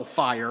eternal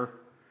fire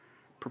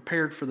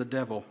prepared for the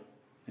devil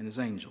and his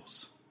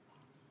angels.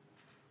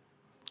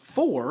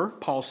 For,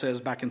 Paul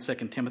says back in 2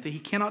 Timothy, he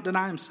cannot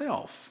deny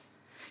himself.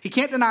 He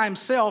can't deny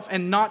himself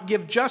and not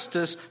give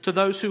justice to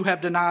those who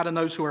have denied and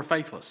those who are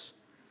faithless.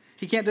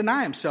 He can't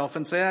deny himself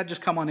and say,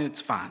 just come on in,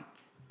 it's fine.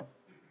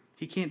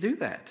 He can't do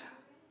that.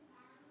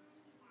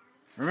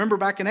 Remember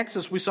back in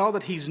Exodus, we saw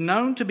that he's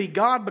known to be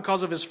God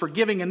because of his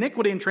forgiving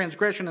iniquity and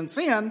transgression and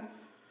sin,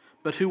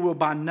 but who will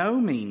by no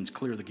means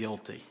clear the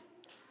guilty.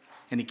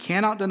 And he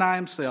cannot deny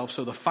himself,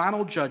 so the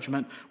final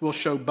judgment will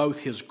show both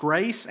his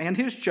grace and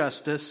his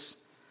justice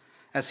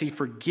as he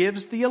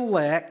forgives the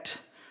elect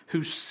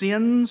whose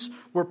sins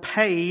were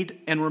paid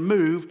and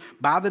removed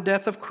by the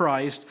death of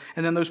Christ,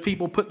 and then those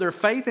people put their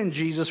faith in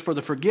Jesus for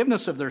the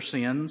forgiveness of their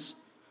sins.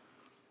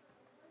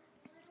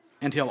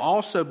 And he'll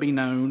also be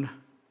known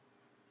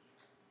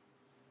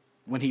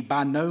when he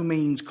by no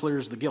means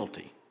clears the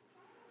guilty,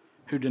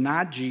 who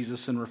denied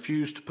Jesus and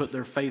refused to put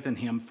their faith in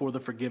him for the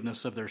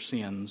forgiveness of their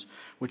sins,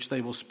 which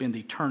they will spend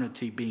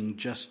eternity being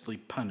justly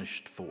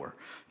punished for.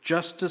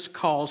 Justice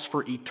calls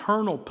for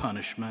eternal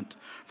punishment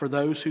for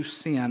those who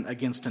sin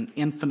against an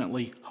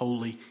infinitely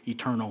holy,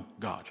 eternal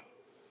God.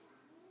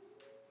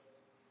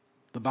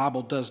 The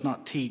Bible does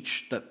not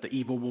teach that the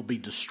evil will be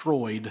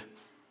destroyed.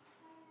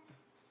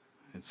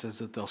 It says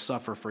that they'll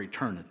suffer for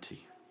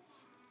eternity.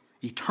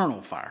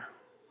 Eternal fire.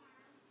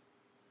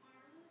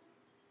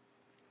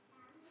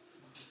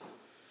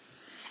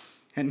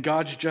 And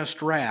God's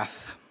just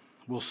wrath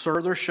will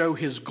further show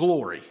his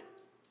glory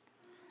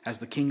as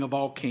the King of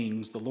all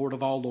kings, the Lord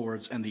of all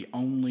lords, and the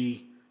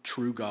only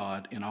true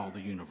God in all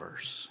the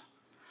universe.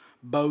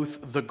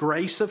 Both the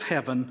grace of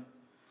heaven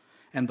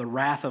and the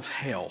wrath of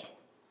hell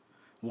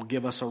will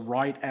give us a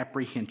right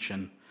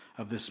apprehension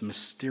of this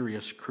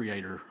mysterious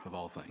creator of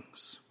all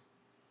things.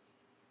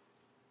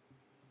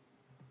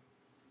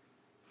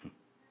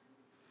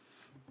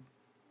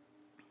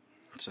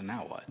 So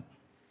now what?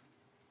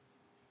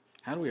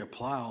 How do we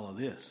apply all of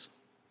this?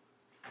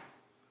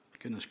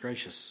 Goodness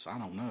gracious, I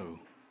don't know.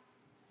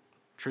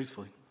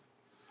 Truthfully.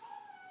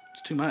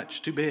 It's too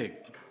much, too big.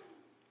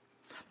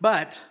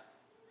 But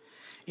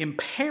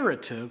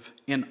imperative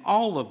in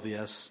all of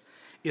this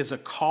is a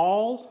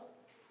call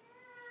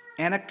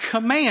and a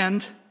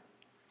command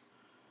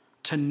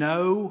to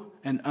know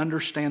and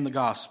understand the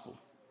gospel.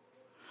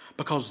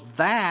 Because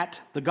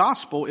the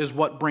gospel is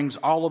what brings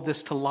all of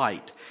this to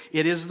light.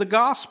 It is the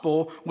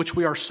gospel which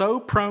we are so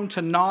prone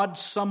to nod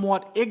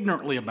somewhat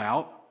ignorantly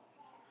about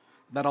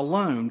that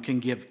alone can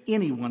give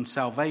anyone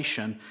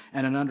salvation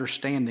and an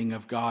understanding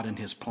of God and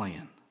his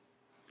plan.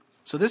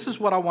 So this is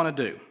what I want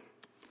to do.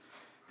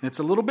 And it's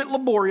a little bit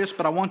laborious,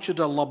 but I want you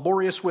to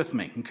laborious with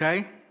me,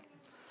 okay?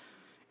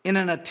 In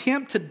an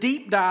attempt to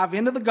deep dive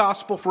into the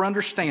gospel for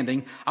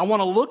understanding, I want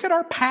to look at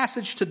our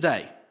passage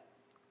today.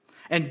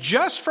 And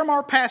just from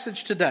our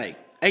passage today,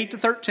 8 to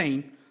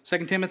 13,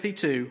 2 Timothy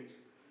 2,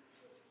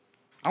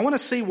 I want to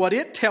see what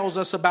it tells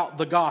us about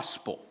the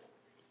gospel.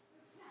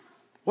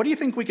 What do you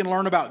think we can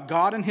learn about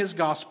God and his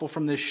gospel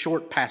from this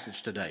short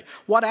passage today?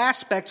 What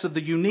aspects of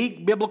the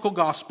unique biblical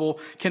gospel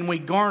can we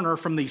garner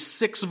from these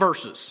 6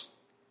 verses?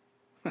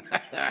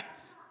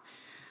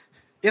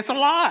 It's a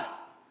lot.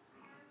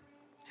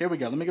 Here we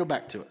go. Let me go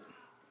back to it.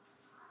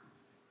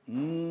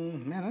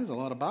 Man, there's a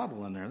lot of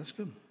Bible in there. That's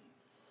good.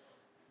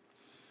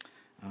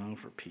 Oh,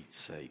 for Pete's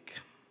sake.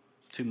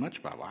 Too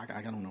much Bible.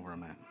 I don't know where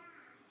I'm at.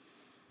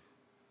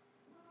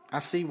 I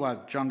see why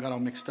John got all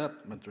mixed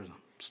up, but there's a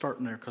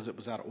starting there because it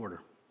was out of order.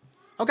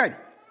 Okay.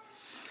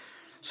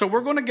 So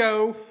we're going to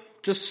go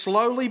just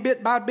slowly,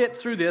 bit by bit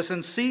through this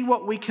and see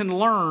what we can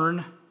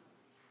learn,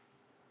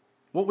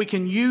 what we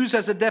can use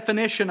as a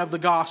definition of the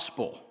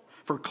gospel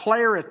for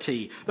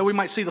clarity, that we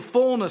might see the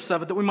fullness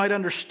of it, that we might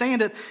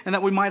understand it, and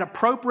that we might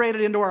appropriate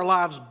it into our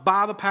lives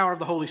by the power of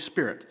the Holy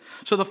Spirit.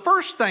 So the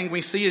first thing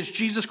we see is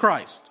Jesus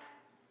Christ.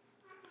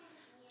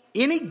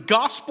 Any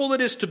gospel that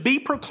is to be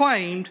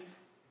proclaimed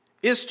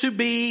is to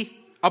be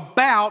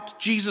about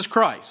Jesus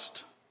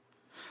Christ.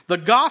 The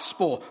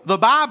gospel, the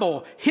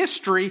Bible,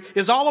 history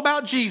is all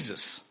about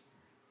Jesus.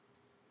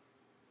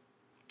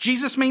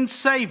 Jesus means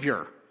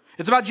Savior.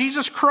 It's about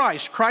Jesus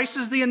Christ. Christ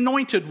is the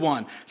anointed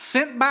one,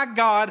 sent by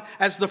God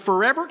as the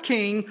forever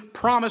King.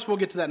 Promise, we'll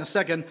get to that in a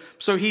second.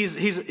 So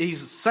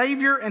he's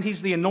Savior and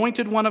he's the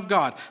anointed one of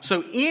God.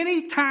 So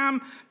any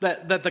time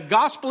that the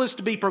gospel is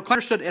to be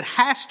proclaimed, it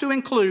has to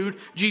include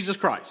Jesus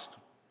Christ.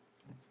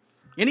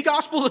 Any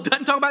gospel that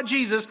doesn't talk about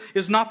Jesus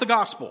is not the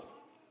gospel.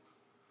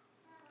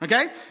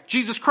 Okay?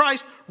 Jesus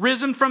Christ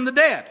risen from the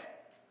dead.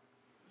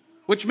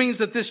 which means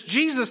that this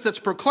Jesus that's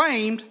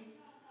proclaimed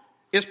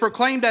is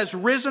proclaimed as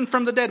risen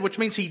from the dead, which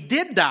means he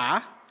did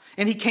die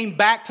and he came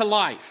back to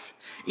life.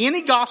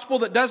 Any gospel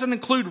that doesn't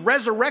include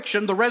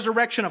resurrection, the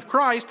resurrection of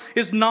Christ,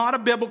 is not a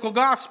biblical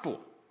gospel.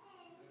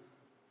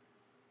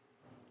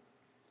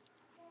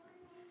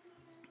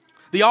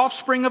 The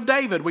offspring of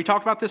David, we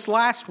talked about this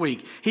last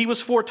week. He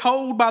was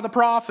foretold by the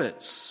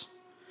prophets.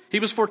 He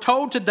was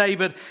foretold to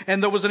David,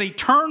 and there was an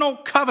eternal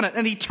covenant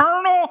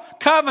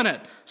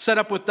set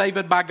up with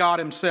David by God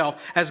himself,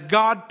 as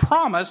God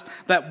promised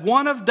that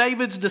one of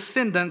David's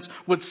descendants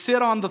would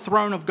sit on the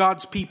throne of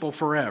God's people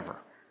forever.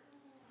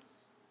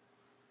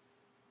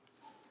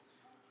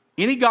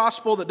 Any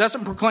gospel that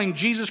doesn't proclaim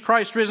Jesus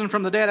Christ risen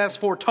from the dead as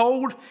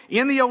foretold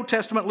in the Old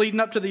Testament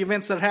leading up to the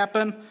events that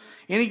happened,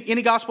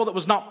 any gospel that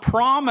was not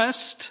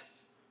promised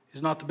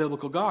is not the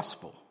biblical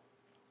gospel.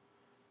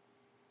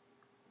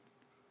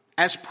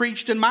 As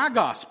preached in my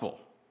gospel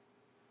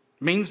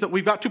means that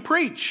we've got to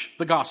preach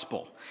the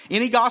gospel.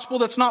 Any gospel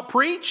that's not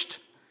preached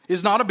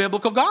is not a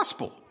biblical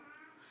gospel.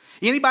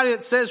 Anybody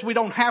that says we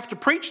don't have to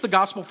preach the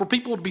gospel for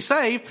people to be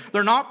saved,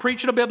 they're not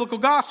preaching a biblical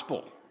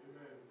gospel.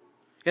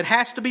 It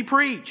has to be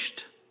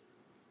preached.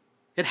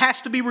 It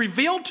has to be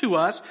revealed to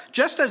us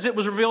just as it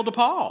was revealed to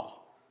Paul.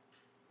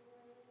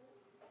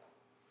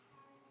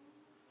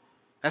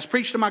 As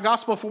preached in my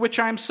gospel for which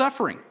I am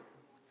suffering.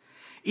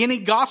 Any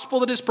gospel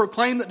that is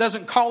proclaimed that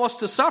doesn't call us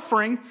to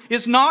suffering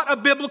is not a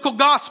biblical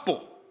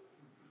gospel.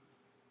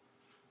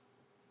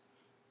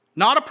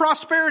 Not a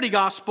prosperity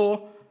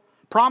gospel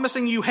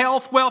promising you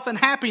health, wealth, and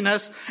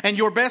happiness and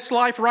your best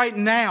life right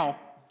now.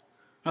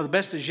 No, the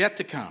best is yet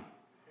to come.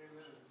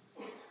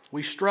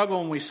 We struggle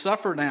and we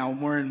suffer now.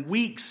 We're in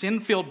weak,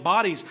 sin-filled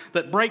bodies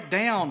that break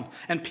down.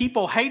 And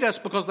people hate us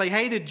because they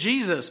hated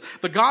Jesus.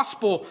 The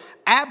gospel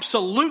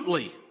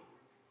absolutely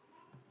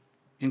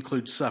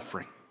includes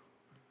suffering.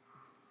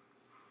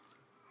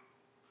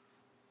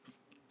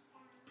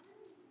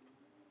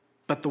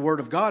 But the Word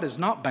of God is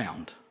not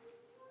bound.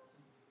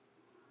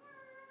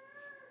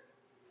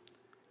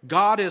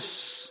 God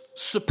is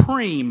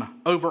supreme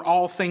over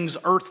all things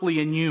earthly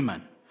and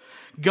human.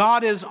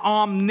 God is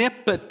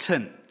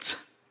omnipotent.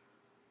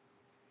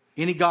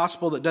 Any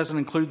gospel that doesn't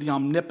include the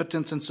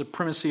omnipotence and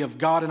supremacy of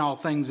God in all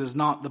things is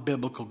not the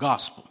biblical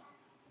gospel.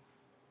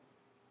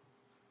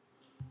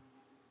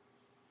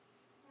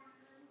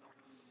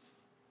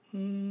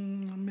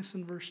 I'm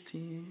missing verse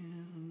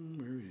 10.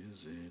 Where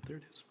is it? There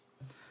it is.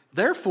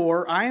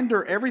 Therefore, I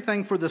endure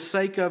everything for the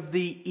sake of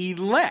the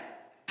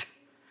elect.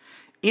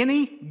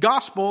 Any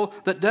gospel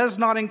that does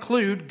not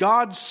include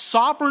God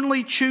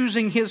sovereignly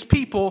choosing his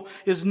people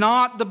is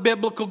not the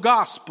biblical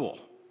gospel.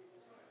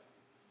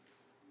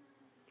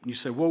 You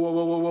say, whoa, whoa,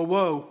 whoa, whoa, whoa,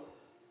 whoa.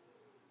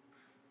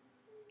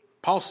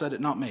 Paul said it,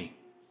 not me.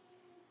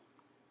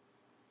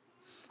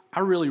 I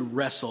really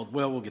wrestled.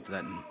 Well, we'll get to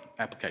that in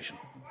application.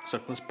 So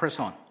let's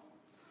press on.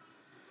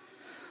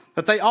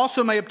 That they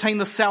also may obtain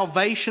the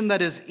salvation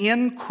that is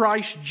in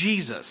Christ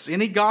Jesus.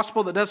 Any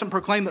gospel that doesn't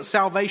proclaim that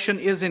salvation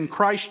is in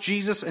Christ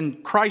Jesus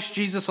and Christ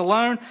Jesus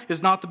alone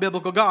is not the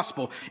biblical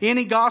gospel.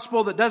 Any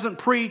gospel that doesn't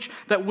preach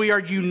that we are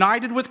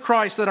united with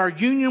Christ, that our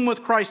union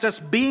with Christ, us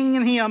being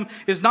in him,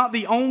 is not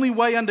the only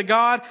way unto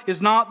God,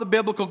 is not the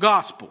biblical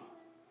gospel.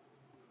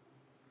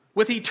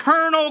 With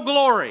eternal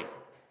glory.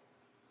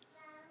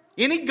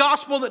 Any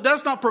gospel that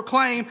does not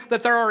proclaim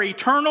that there are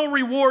eternal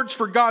rewards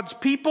for God's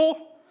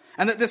people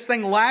and that this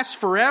thing lasts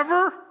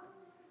forever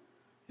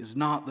is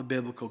not the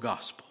biblical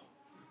gospel.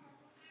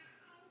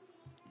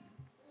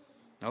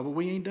 Oh, but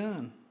we ain't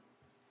done.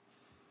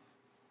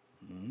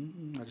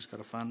 I just got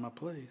to find my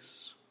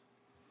place.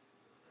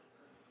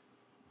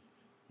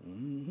 I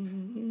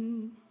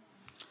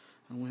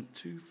went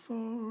too far.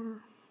 There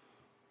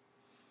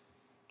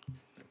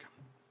we go.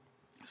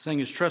 This thing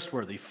is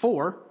trustworthy.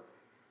 For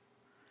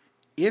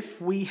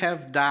if we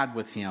have died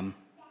with him,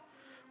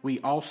 we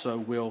also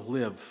will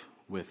live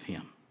with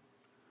him.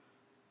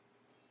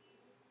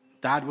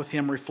 Died with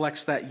him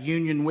reflects that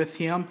union with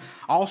him.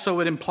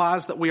 Also, it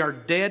implies that we are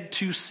dead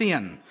to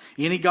sin.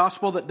 Any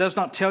gospel that does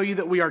not tell you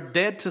that we are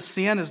dead to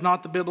sin is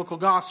not the biblical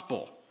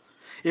gospel.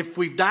 If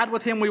we've died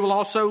with him, we will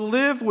also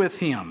live with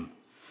him.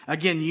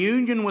 Again,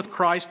 union with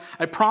Christ,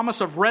 a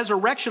promise of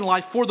resurrection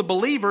life for the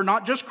believer,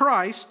 not just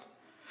Christ,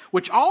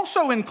 which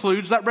also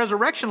includes that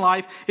resurrection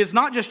life is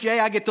not just, yay,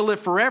 I get to live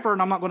forever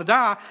and I'm not going to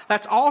die.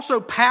 That's also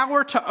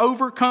power to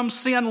overcome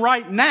sin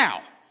right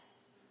now.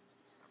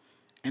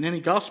 And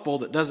any gospel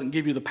that doesn't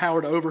give you the power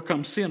to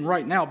overcome sin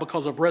right now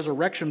because of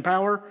resurrection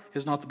power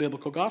is not the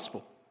biblical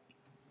gospel.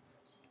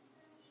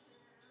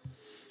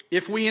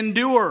 If we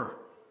endure,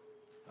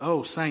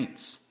 oh,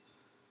 saints,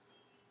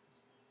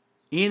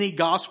 any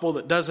gospel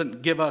that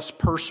doesn't give us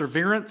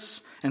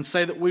perseverance and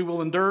say that we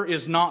will endure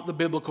is not the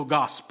biblical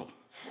gospel.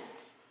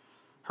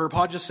 Herb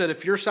Hodges said,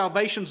 if your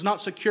salvation's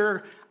not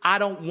secure, I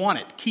don't want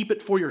it. Keep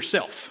it for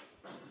yourself.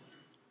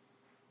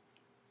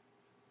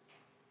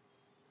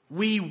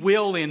 We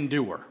will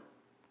endure.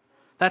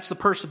 That's the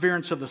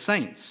perseverance of the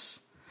saints.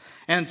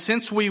 And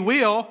since we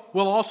will,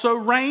 we'll also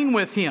reign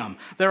with him.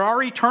 There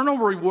are eternal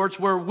rewards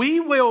where we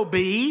will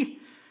be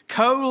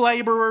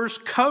co-laborers,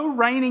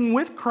 co-reigning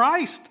with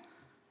Christ.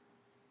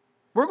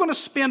 We're going to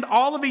spend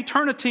all of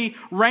eternity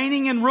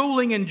reigning and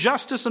ruling in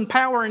justice and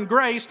power and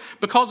grace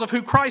because of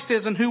who Christ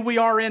is and who we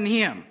are in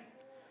him.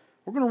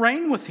 We're going to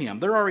reign with him.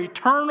 There are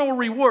eternal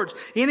rewards.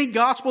 Any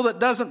gospel that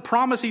doesn't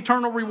promise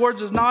eternal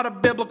rewards is not a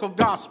biblical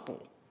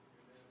gospel.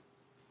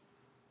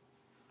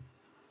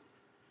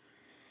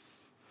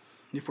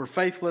 If we're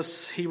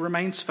faithless, he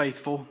remains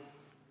faithful.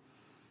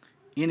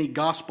 Any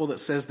gospel that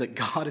says that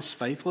God is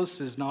faithless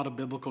is not a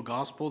biblical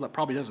gospel. That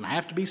probably doesn't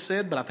have to be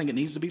said, but I think it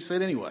needs to be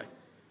said anyway.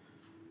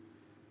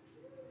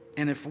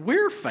 And if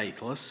we're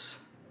faithless,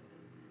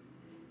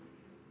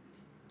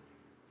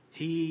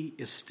 he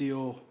is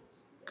still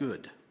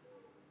good.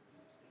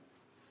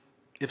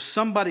 If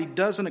somebody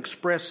doesn't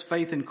express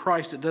faith in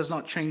Christ, it does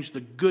not change the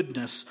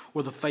goodness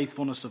or the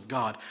faithfulness of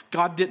God.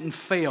 God didn't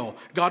fail.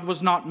 God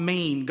was not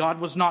mean.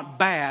 God was not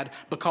bad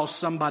because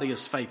somebody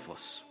is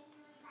faithless.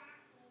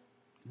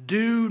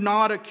 Do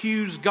not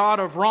accuse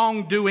God of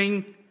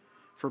wrongdoing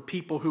for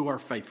people who are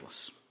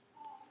faithless.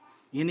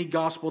 Any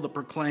gospel that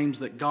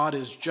proclaims that God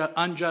is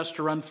unjust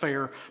or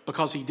unfair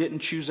because he didn't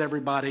choose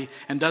everybody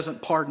and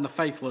doesn't pardon the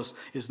faithless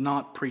is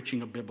not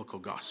preaching a biblical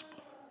gospel.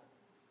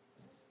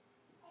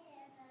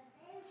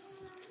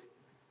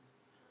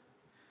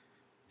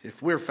 If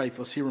we're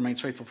faithless, he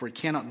remains faithful, for he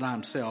cannot deny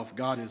himself.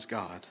 God is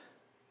God.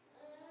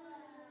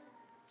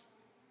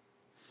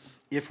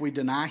 If we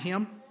deny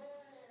him,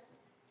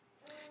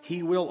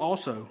 he will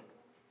also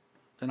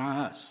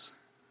deny us,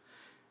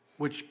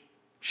 which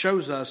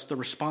shows us the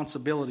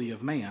responsibility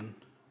of man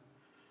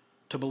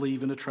to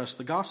believe and to trust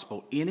the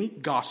gospel. Any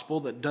gospel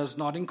that does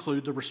not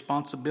include the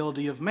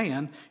responsibility of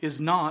man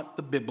is not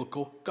the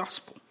biblical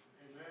gospel.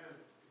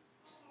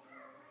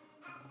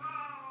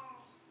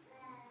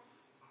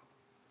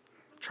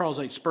 Charles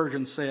H.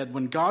 Spurgeon said,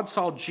 when God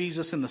saw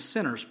Jesus in the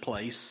sinner's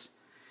place,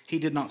 he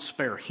did not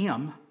spare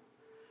him.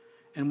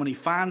 And when he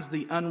finds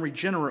the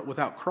unregenerate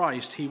without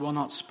Christ, he will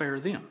not spare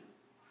them.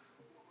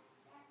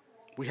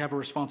 We have a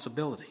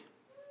responsibility.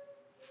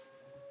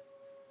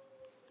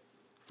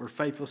 If we're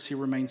faithless, he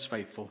remains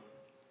faithful.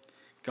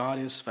 God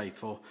is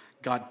faithful.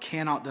 God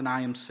cannot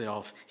deny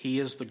himself. He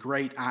is the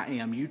great I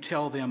am. You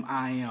tell them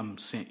I am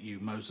sent you,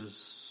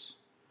 Moses.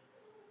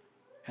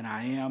 And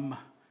I am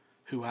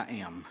who I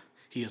am.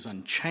 He is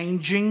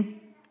unchanging,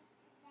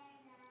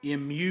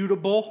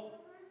 immutable.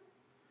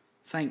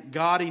 Thank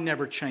God he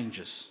never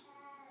changes.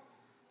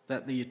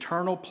 That the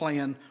eternal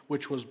plan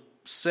which was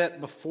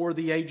set before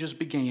the ages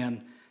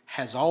began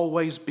has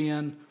always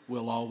been,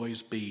 will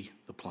always be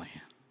the plan.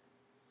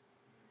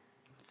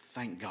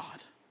 Thank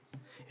God.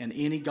 And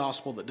any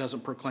gospel that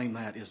doesn't proclaim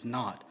that is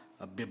not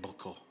a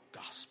biblical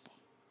gospel.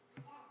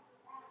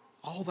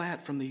 All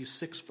that from these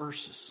 6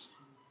 verses.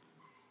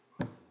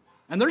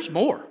 And there's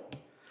more.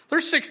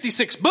 There's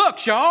 66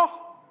 books, y'all.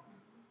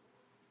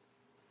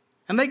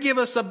 And they give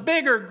us a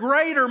bigger,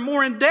 greater,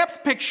 more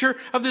in-depth picture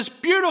of this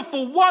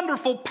beautiful,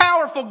 wonderful,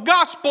 powerful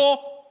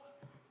gospel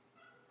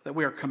that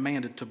we are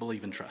commanded to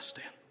believe and trust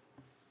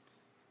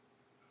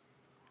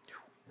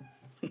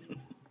in.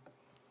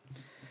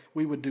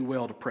 We would do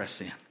well to press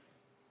in.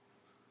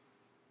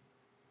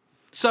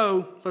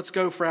 So, let's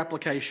go for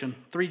application.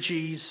 3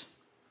 G's.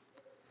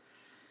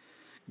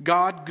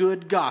 God,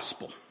 good,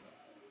 gospel.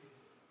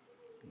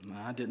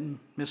 I didn't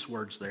miss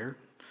words there.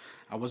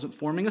 I wasn't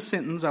forming a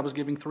sentence. I was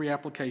giving 3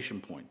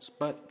 application points.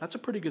 But that's a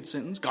pretty good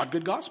sentence. God,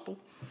 good, gospel.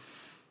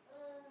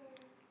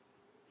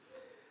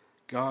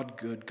 God,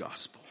 good,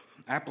 gospel.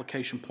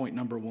 Application point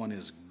number 1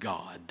 is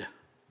God.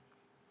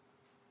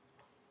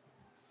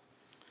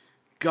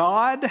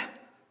 God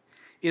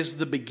is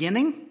the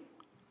beginning,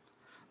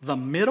 the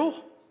middle,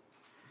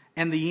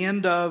 and the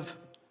end of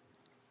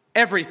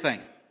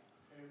everything.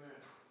 Amen.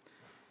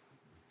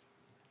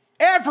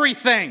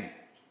 Everything.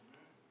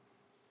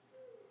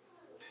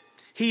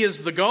 He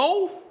is the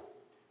goal,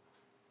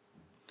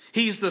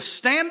 he's the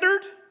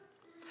standard,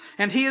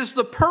 and he is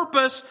the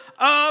purpose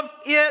of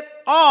it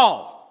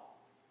all.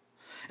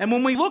 And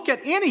when we look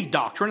at any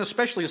doctrine,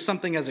 especially as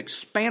something as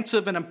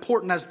expansive and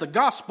important as the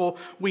gospel,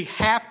 we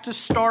have to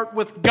start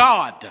with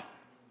God.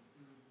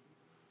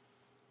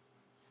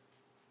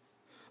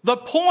 The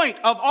point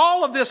of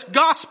all of this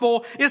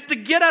gospel is to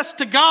get us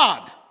to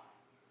God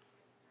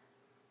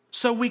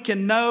so we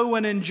can know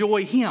and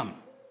enjoy him.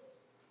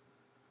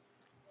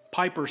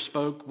 Piper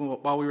spoke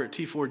while we were at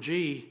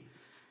T4G,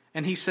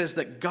 and he says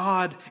that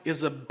God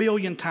is 1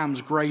 billion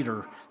times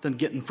greater than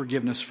getting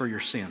forgiveness for your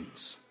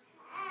sins.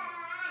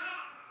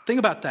 Think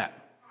about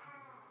that.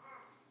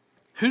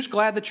 Who's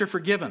glad that you're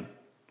forgiven?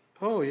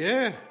 Oh,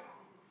 yeah.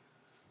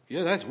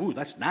 Yeah,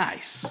 that's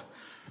nice.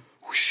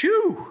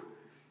 Shoo!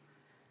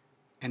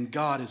 And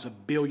God is 1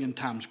 billion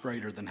times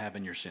greater than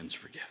having your sins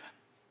forgiven.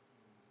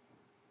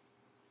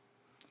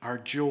 Our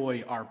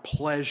joy, our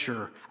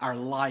pleasure, our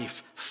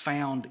life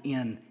found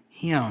in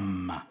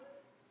him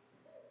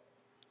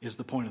is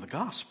the point of the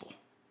gospel.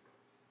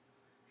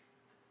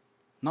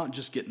 Not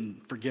just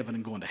getting forgiven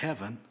and going to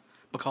heaven,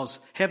 Because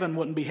heaven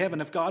wouldn't be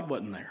heaven if God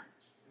wasn't there.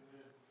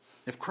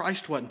 If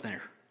Christ wasn't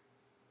there.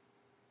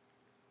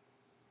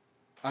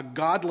 A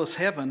godless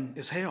heaven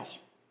is hell.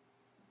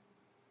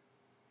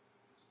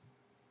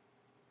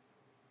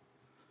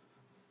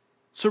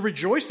 So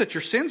rejoice that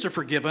your sins are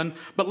forgiven,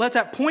 but let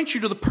that point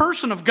you to the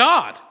person of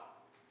God.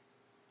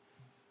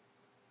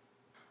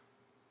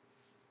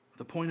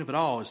 The point of it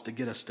all is to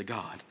get us to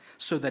God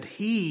so that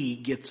He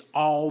gets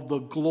all the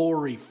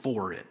glory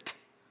for it.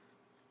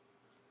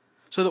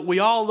 So that we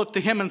all look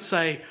to Him and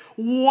say,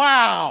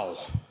 wow,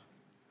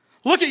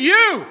 look at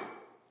you.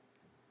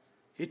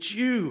 It's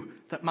you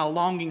that my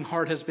longing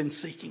heart has been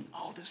seeking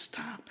all this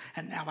time.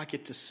 And now I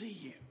get to see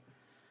you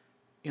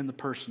in the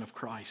person of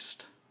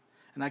Christ.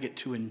 And I get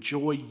to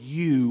enjoy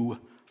you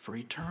for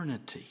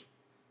eternity.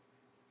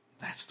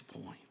 That's the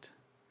point.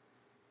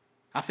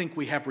 I think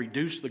we have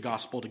reduced the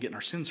gospel to getting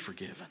our sins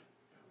forgiven.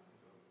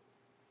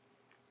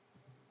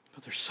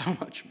 But there's so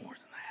much more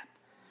than that.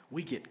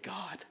 We get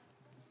God.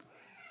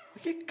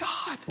 We get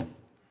God.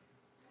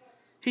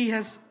 He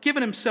has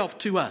given Himself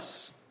to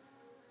us.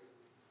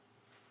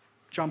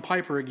 John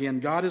Piper again,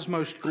 God is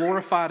most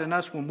glorified in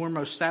us when we're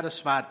most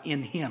satisfied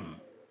in Him.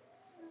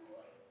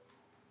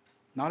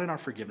 Not in our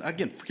forgiveness.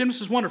 Again,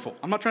 forgiveness is wonderful.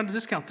 I'm not trying to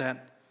discount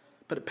that.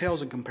 But it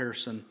pales in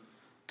comparison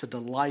to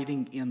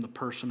delighting in the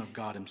person of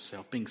God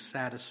Himself, being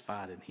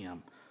satisfied in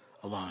Him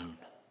alone.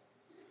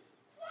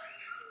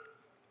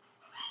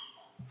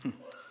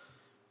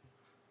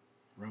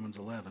 Romans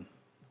 11.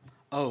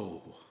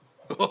 Oh.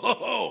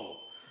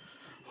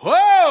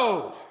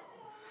 Whoa!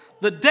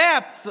 The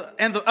depth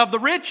of the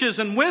riches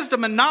and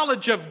wisdom and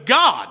knowledge of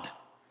God.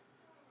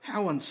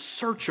 How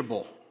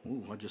unsearchable.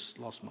 Ooh, I just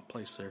lost my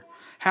place there.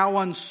 How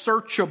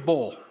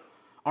unsearchable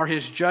are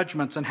His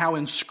judgments and how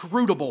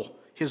inscrutable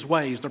His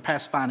ways. They're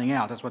past finding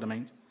out. That's what it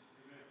means.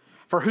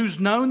 For who's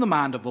known the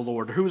mind of the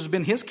Lord, or who has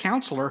been His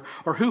counselor,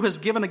 or who has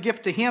given a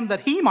gift to Him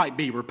that He might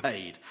be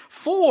repaid?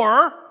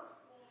 For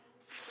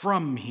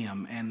from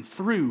Him and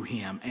through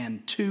Him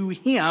and to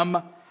Him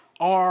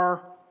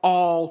are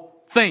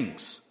all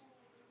things.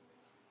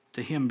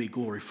 To Him be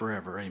glory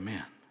forever.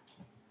 Amen.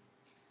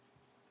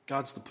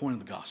 God's the point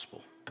of the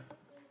gospel.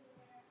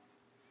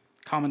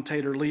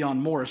 Commentator Leon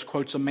Morris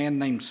quotes a man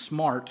named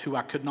Smart, who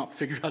I could not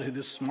figure out who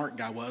this smart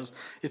guy was.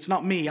 It's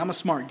not me. I'm a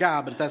smart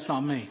guy, but that's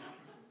not me.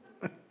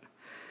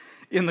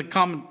 In the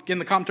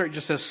commentary, it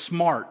just says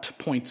Smart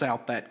points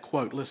out that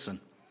quote. Listen.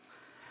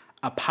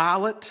 A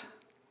Pilate,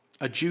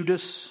 a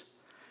Judas,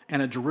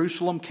 and a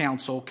Jerusalem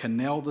council can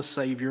nail the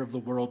Savior of the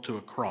world to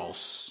a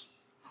cross.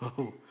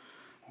 Oh,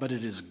 but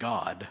it is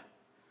God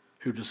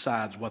who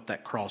decides what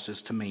that cross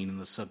is to mean in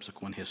the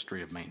subsequent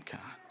history of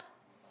mankind.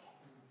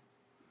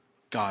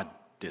 God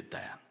did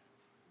that.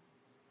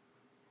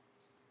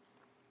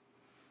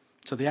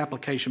 So the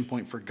application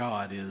point for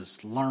God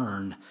is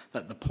learn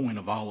that the point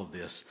of all of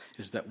this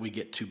is that we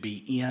get to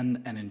be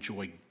in and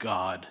enjoy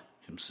God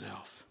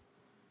Himself.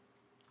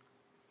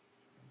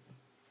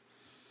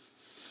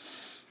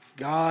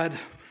 God,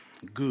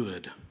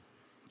 good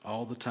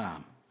all the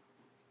time.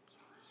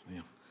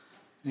 Yeah.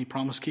 Any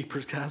promise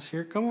keepers guys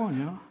here? Come on,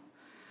 y'all.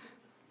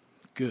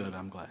 Good,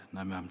 I'm glad.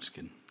 I'm just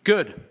kidding.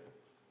 Good.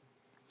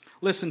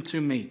 Listen to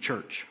me,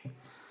 church.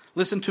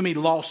 Listen to me,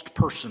 lost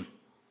person.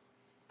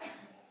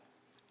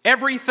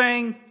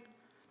 Everything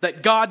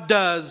that God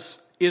does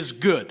is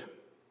good.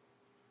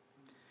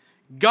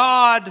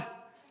 God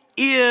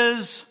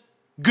is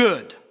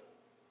good.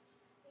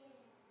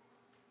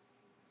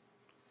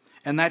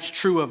 And that's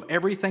true of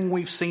everything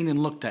we've seen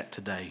and looked at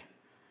today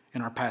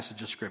in our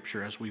passage of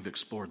Scripture as we've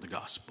explored the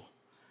gospel.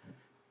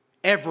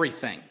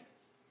 Everything.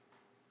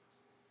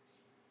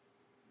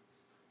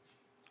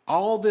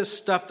 All this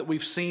stuff that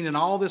we've seen and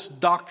all this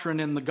doctrine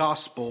in the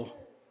gospel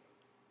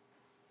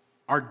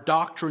are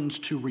doctrines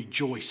to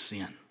rejoice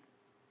in.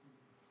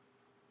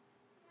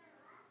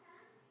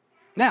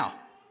 Now,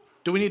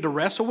 do we need to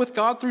wrestle with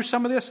God through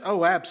some of this?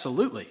 Oh,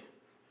 absolutely.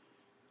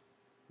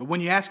 But when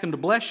you ask Him to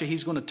bless you,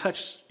 He's going to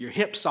touch your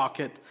hip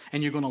socket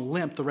and you're going to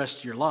limp the rest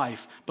of your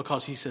life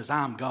because He says,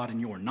 I'm God and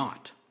you're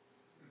not.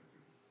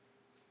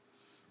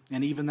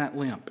 And even that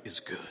limp is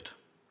good.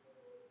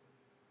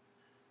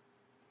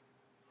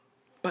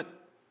 But,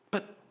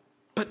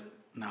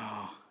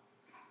 no.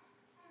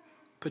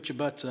 Put your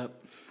butts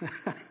up. Put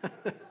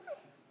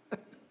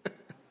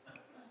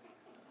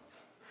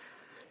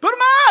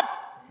them up!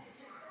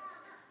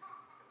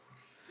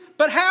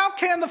 But how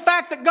can the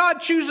fact that God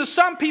chooses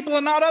some people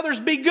and not others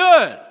be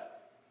good?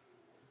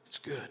 It's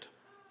good.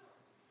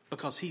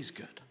 Because He's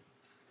good.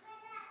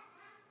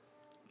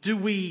 Do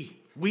we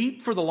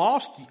weep for the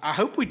lost? I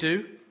hope we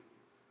do.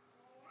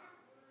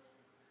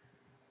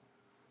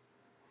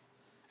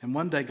 And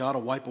one day God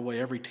will wipe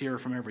away every tear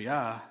from every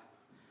eye.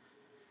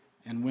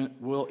 And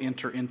we'll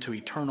enter into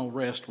eternal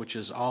rest, which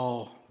is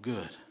all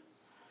good.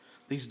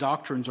 These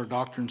doctrines are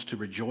doctrines to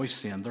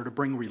rejoice in. They're to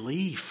bring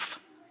relief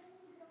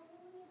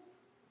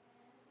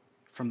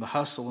from the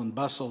hustle and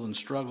bustle and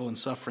struggle and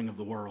suffering of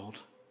the world.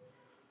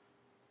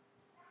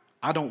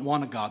 I don't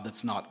want a God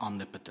that's not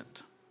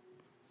omnipotent.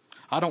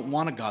 I don't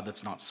want a God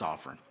that's not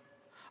sovereign.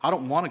 I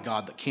don't want a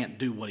God that can't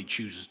do what he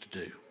chooses to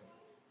do.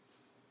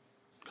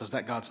 Because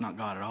that God's not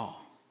God at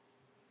all.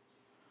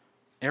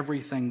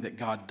 Everything that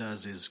God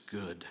does is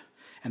good.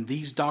 And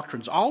these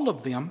doctrines, all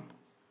of them,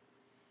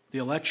 the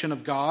election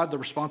of God, the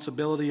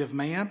responsibility of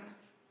man,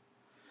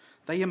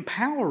 they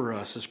empower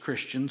us as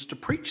Christians to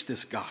preach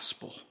this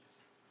gospel.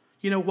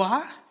 You know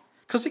why?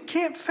 Because it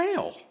can't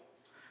fail.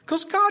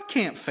 Because God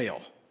can't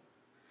fail.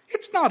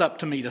 It's not up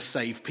to me to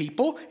save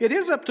people. It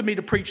is up to me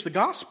to preach the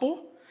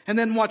gospel and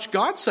then watch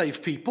God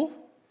save people.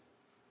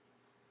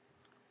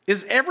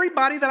 Is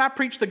everybody that I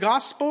preach the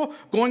gospel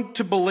going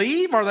to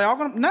believe? Are they all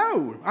going to?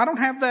 No, I don't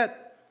have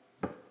that.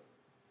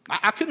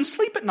 I couldn't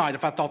sleep at night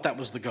if I thought that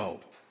was the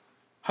goal.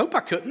 Hope I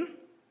couldn't.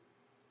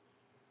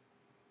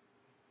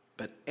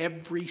 But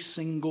every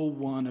single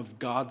one of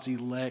God's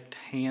elect,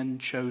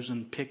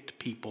 hand-chosen, picked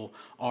people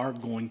are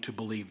going to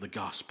believe the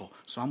gospel.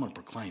 So I'm going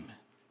to proclaim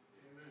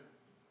it. Amen.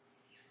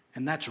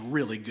 And that's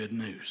really good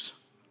news.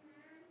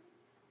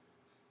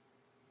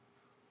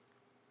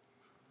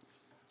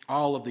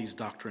 All of these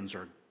doctrines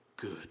are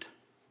good.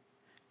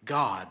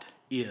 God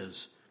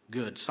is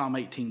good. Psalm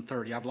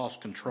 18:30. I've lost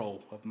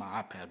control of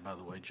my iPad, by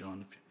the way,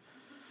 John.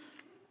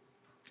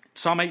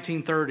 Psalm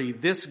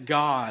 18:30. This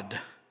God,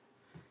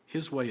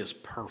 his way is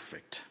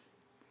perfect.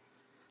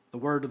 The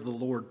word of the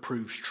Lord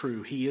proves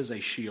true. He is a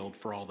shield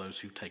for all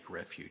those who take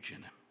refuge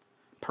in him.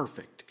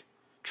 Perfect.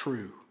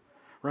 True.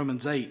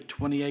 Romans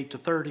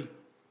 8:28-30.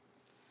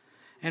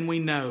 And we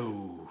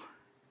know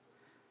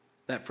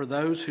that for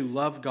those who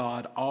love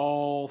God,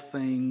 all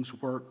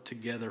things work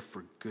together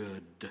for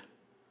good.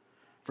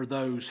 For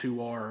those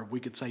who are, we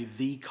could say,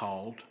 the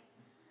called,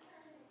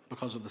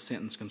 because of the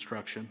sentence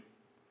construction,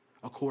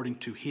 according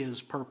to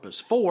his purpose.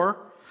 For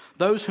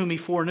those whom he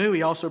foreknew,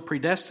 he also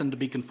predestined to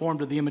be conformed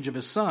to the image of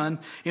his Son,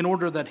 in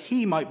order that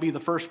he might be the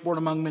firstborn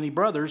among many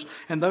brothers.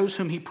 And those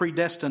whom he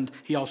predestined,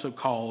 he also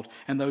called.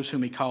 And those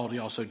whom he called, he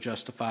also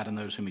justified. And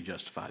those whom he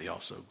justified, he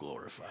also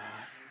glorified.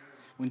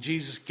 When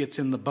Jesus gets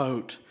in the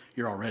boat,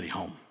 you're already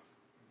home.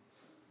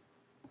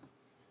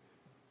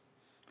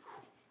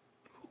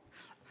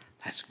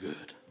 That's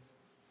good.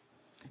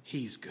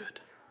 He's good.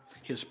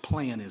 His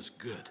plan is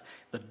good.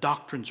 The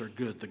doctrines are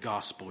good. The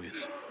gospel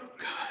is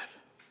good.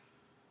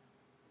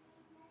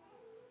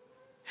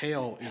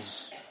 Hell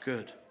is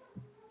good.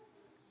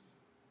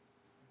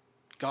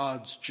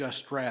 God's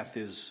just wrath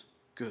is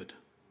good.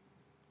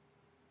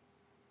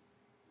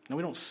 Now,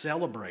 we don't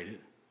celebrate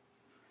it,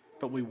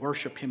 but we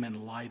worship him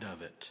in light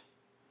of it.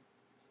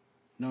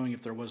 Knowing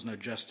if there was no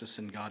justice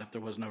in God, if there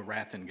was no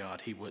wrath in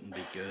God, he wouldn't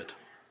be good.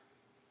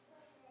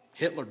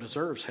 Hitler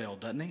deserves hell,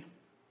 doesn't he?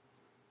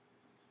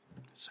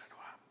 So do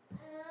I.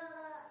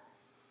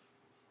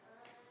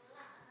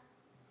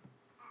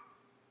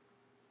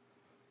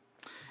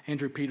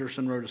 Andrew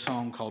Peterson wrote a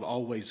song called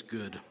Always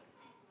Good.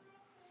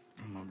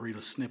 I'm going to read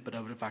a snippet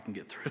of it if I can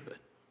get through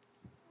it.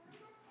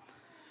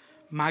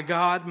 My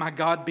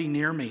God, be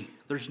near me.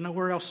 There's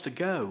nowhere else to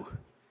go.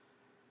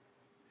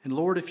 And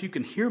Lord, if you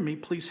can hear me,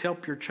 please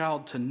help your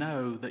child to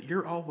know that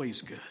you're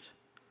always good.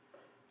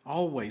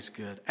 Always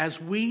good. As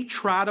we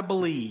try to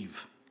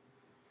believe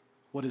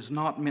what is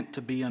not meant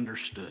to be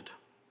understood,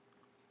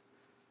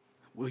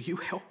 will you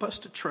help us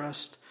to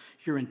trust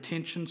your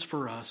intentions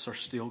for us are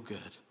still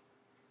good?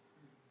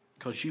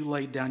 Because you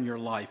laid down your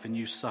life and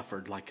you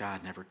suffered like I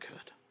never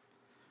could.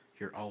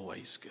 You're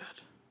always good.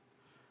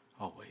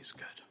 Always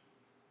good.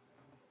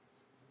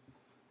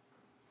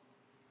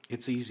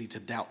 It's easy to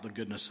doubt the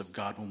goodness of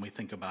God when we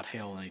think about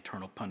hell and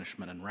eternal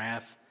punishment and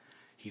wrath.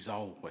 He's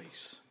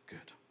always good.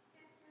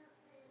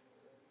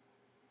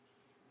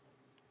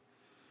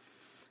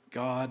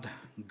 God,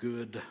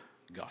 good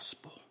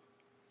gospel.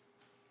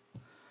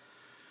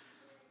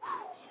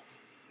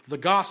 The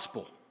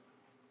gospel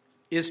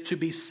is to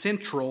be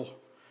central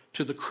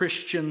to the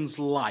Christian's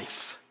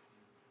life.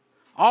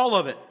 All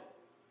of it.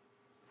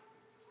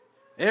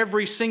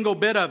 Every single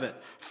bit of it.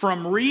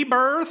 From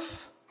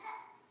rebirth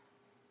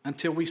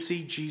until we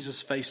see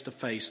Jesus face to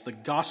face, the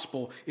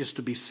gospel is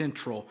to be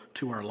central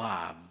to our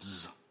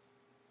lives.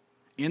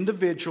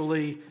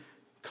 Individually,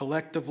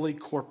 collectively,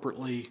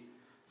 corporately,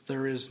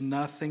 there is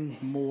nothing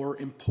more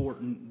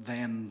important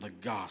than the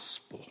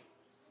gospel.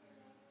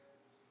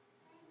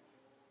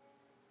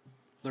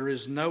 There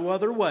is no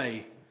other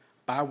way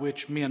by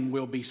which men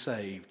will be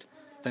saved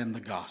than the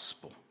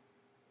gospel.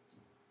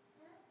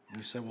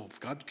 You say, well, if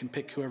God can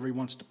pick whoever he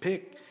wants to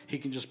pick, he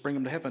can just bring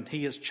them to heaven.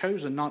 He has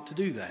chosen not to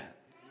do that.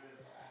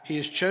 He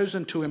has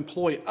chosen to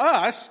employ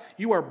us.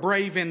 You are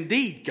brave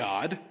indeed,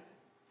 God,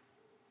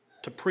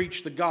 to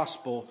preach the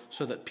gospel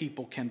so that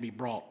people can be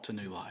brought to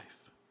new life.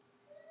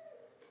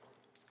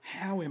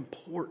 How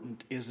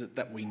important is it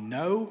that we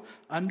know,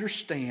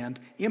 understand,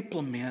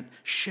 implement,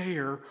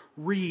 share,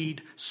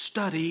 read,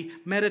 study,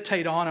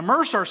 meditate on,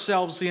 immerse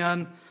ourselves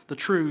in the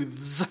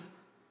truths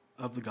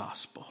of the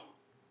gospel?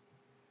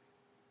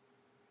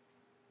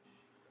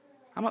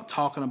 I'm not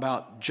talking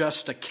about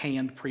just a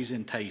canned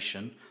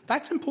presentation.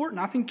 That's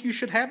important. I think you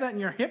should have that in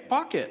your hip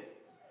pocket.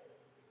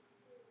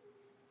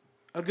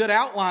 A good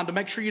outline to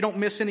make sure you don't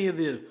miss any of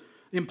the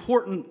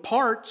important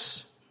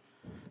parts.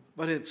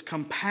 but it's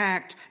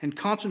compact and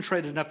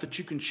concentrated enough that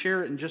you can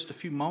share it in just a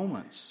few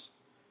moments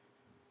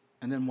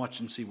and then watch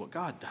and see what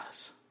God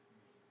does.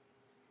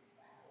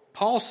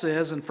 Paul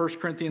says in 1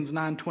 Corinthians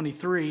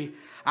 9:23,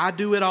 I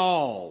do it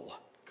all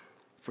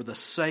for the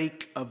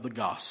sake of the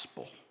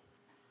gospel,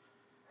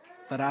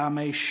 that I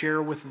may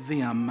share with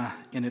them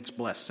in its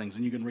blessings.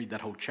 And you can read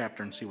that whole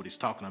chapter and see what he's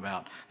talking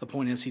about. The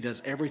point is, he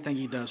does everything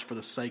he does for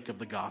the sake of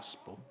the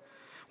gospel.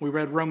 We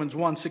read Romans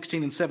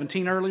 1:16 and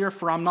 17 earlier,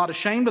 for I'm not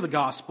ashamed of the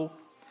gospel,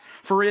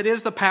 for it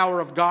is the power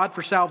of God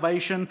for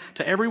salvation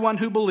to everyone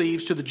who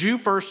believes, to the Jew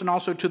first and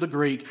also to the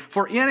Greek.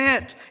 For in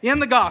it, in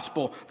the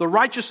gospel, the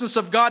righteousness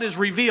of God is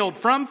revealed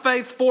from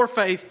faith for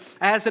faith,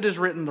 as it is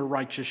written, the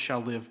righteous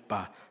shall live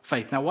by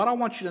faith. Now, what I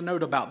want you to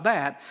note about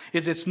that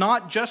is it's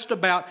not just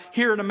about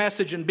hearing a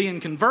message and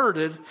being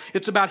converted.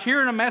 It's about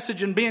hearing a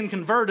message and being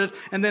converted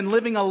and then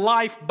living a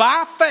life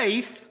by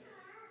faith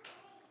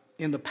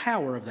in the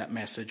power of that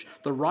message.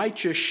 The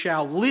righteous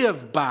shall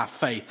live by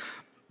faith.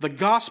 The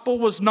gospel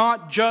was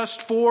not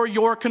just for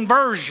your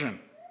conversion.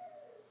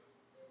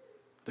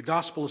 The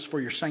gospel is for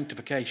your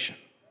sanctification.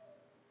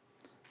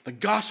 The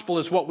gospel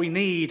is what we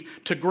need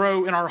to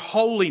grow in our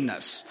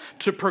holiness,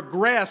 to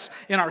progress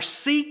in our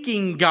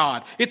seeking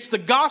God. It's the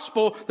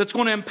gospel that's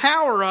going to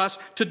empower us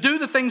to do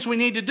the things we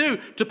need to do,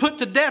 to put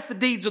to death the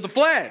deeds of the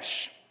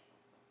flesh.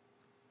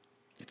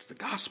 It's the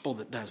gospel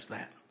that does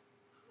that.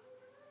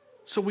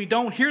 So we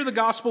don't hear the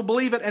gospel,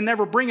 believe it, and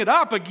never bring it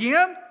up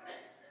again.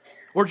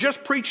 Or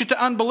just preach it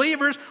to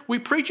unbelievers. We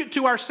preach it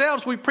to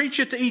ourselves. We preach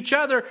it to each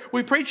other.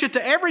 We preach it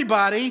to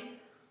everybody.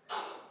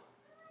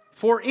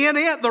 For in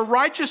it, the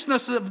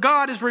righteousness of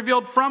God is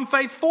revealed from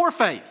faith for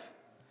faith.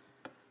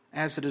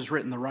 As it is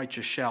written, the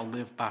righteous shall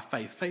live by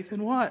faith. Faith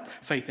in what?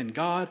 Faith in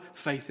God,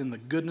 faith in the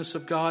goodness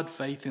of God,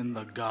 faith in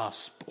the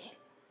gospel.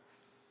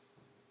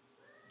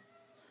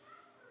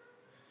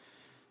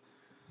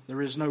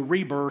 There is no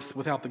rebirth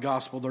without the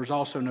gospel. There's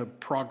also no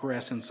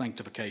progress in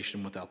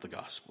sanctification without the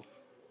gospel.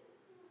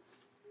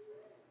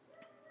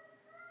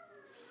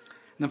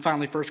 And then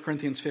finally, 1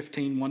 Corinthians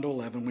 15,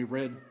 1-11. We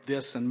read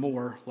this and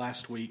more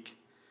last week.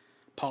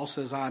 Paul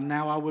says,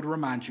 now I would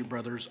remind you,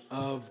 brothers,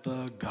 of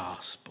the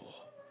gospel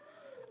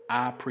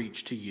I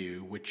preached to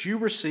you, which you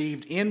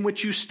received, in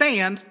which you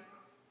stand,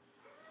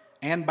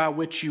 and by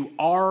which you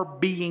are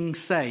being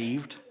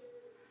saved,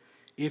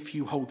 if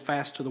you hold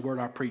fast to the word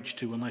I preached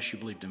to, unless you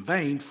believed in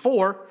vain.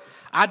 For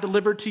I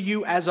delivered to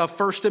you as of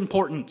first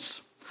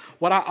importance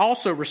what I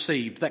also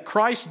received, that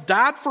Christ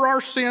died for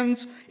our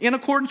sins in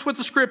accordance with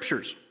the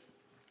Scriptures,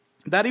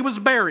 that he was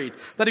buried,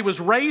 that he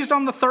was raised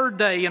on the third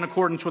day in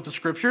accordance with the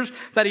Scriptures,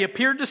 that he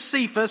appeared to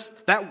Cephas,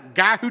 that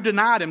guy who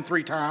denied him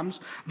 3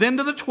 times, then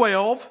to the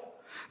 12,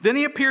 then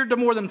he appeared to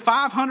more than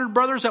 500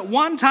 brothers at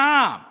one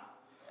time,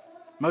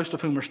 most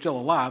of whom are still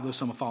alive, though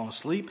some have fallen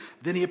asleep.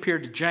 Then he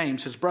appeared to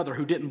James, his brother,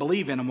 who didn't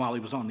believe in him while he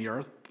was on the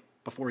earth,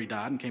 before he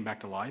died and came back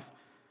to life.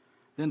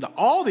 Then to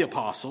all the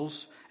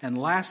apostles, and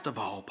last of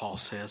all, Paul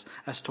says,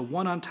 as to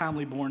one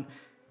untimely born.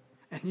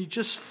 And you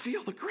just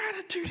feel the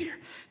gratitude here.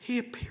 He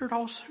appeared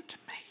also to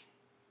me.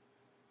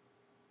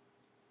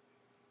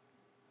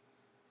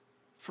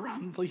 For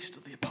I'm the least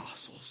of the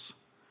apostles,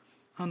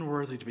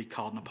 unworthy to be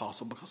called an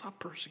apostle, because I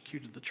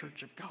persecuted the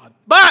church of God.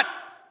 But,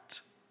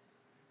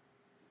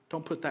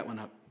 don't put that one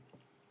up.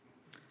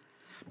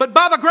 But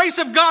by the grace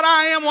of God,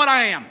 I am what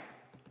I am.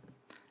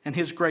 And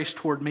his grace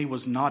toward me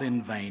was not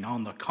in vain.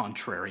 On the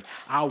contrary,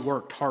 I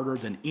worked harder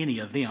than any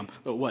of them.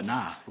 But it wasn't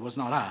I. It was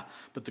not I,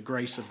 but the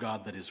grace of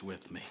God that is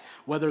with me.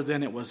 Whether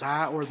then it was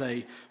I or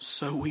they,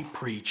 so we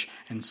preach,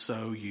 and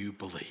so you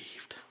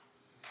believed.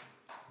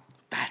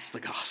 That's the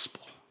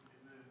gospel.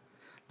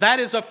 That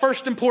is of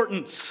first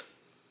importance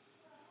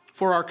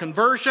for our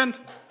conversion,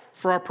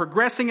 for our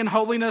progressing in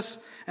holiness,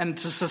 and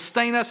to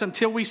sustain us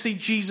until we see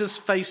Jesus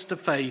face to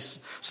face,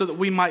 so that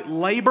we might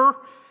labor,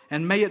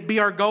 and may it be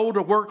our goal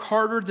to work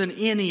harder than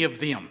any of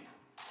them,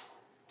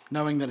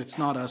 knowing that it's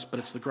not us, but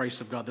it's the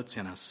grace of God that's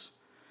in us.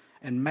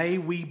 And may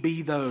we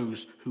be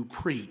those who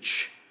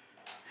preach,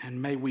 and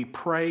may we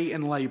pray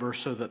and labor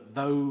so that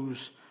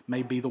those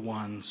may be the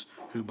ones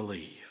who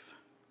believe.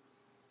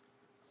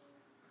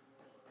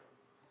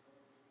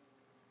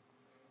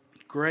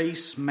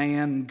 Grace,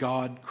 man,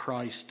 God,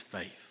 Christ,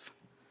 faith.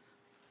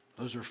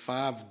 Those are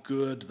 5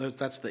 good,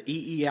 that's the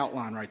EE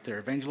outline right there,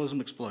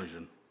 Evangelism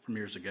Explosion from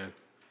years ago.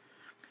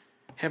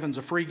 Heaven's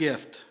a free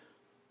gift.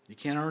 You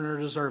can't earn or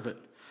deserve it.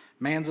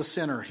 Man's a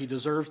sinner. He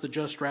deserves the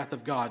just wrath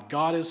of God.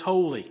 God is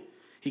holy.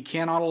 He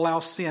cannot allow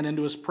sin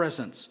into his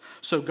presence.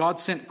 So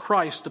God sent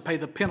Christ to pay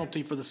the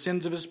penalty for the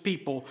sins of his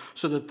people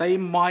so that they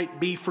might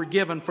be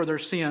forgiven for their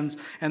sins.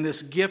 And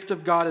this gift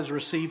of God is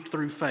received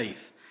through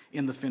faith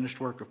in the finished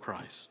work of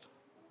Christ.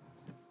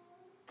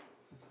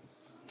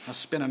 I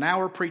spent an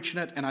hour preaching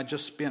it, and I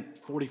just spent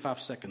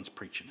 45 seconds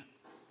preaching it.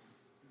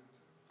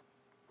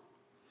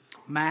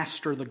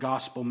 Master the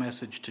gospel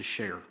message to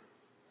share.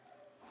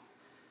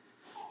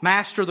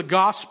 Master the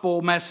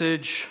gospel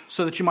message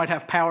so that you might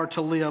have power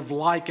to live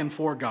like and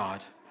for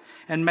God.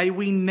 And may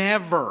we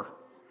never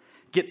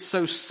get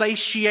so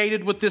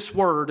satiated with this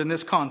word and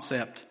this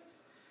concept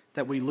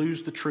that we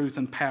lose the truth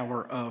and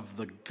power of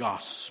the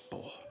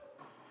gospel.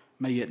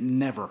 May it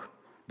never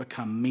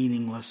become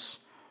meaningless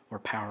or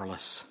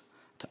powerless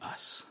to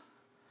us.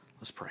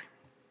 Let's pray.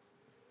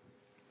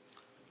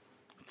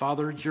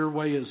 Father, your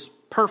way is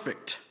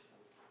perfect,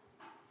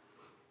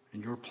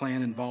 and your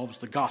plan involves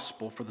the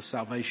gospel for the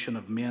salvation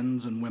of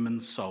men's and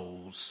women's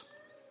souls.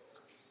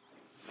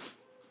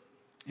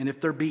 And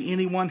if there be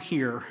anyone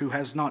here who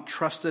has not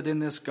trusted in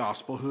this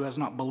gospel, who has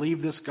not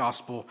believed this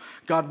gospel,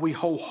 God, we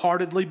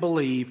wholeheartedly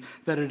believe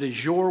that it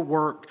is your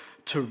work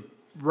to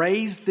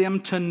raise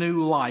them to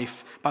new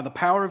life by the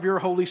power of your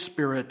Holy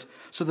Spirit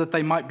so that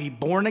they might be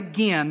born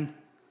again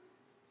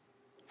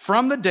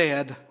from the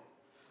dead,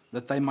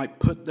 that they might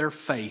put their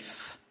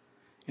faith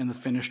in the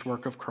finished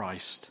work of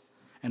Christ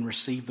and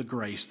receive the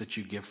grace that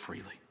you give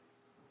freely.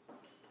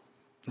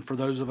 And for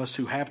those of us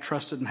who have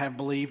trusted and have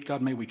believed,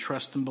 God, may we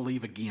trust and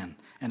believe again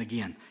and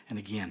again and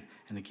again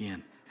and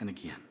again and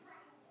again.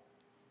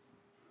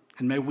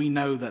 And may we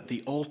know that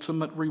the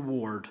ultimate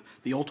reward,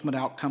 the ultimate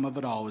outcome of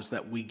it all is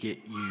that we get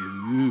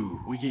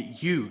you. We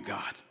get you,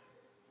 God.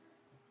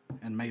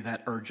 And may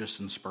that urge us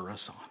and spur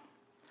us on.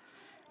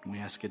 And we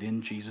ask it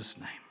in Jesus'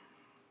 name.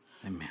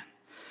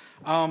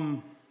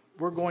 Amen.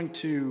 We're going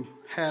to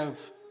have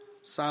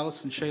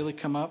Silas and Shaylee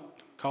come up.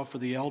 Call for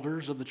the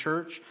elders of the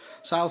church.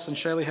 Silas and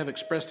Shaylee have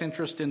expressed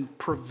interest in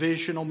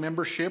provisional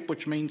membership,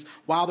 which means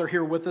while they're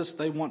here with us,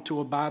 they want to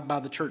abide by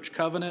the church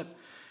covenant,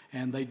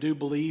 and they do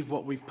believe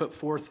what we've put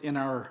forth in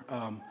our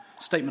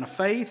statement of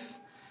faith,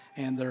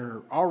 and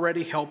they're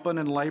already helping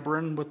and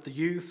laboring with the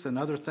youth and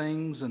other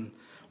things, and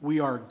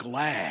we are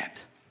glad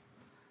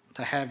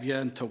to have you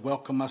and to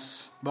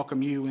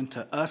welcome you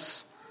into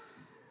us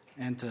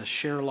and to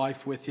share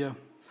life with you.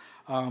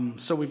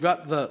 So we've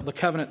got the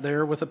covenant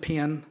there with a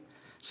pen.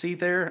 See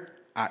there?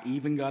 I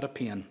even got a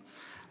pen.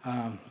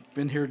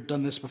 Been here,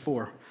 done this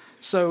before.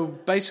 So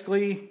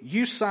basically,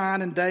 you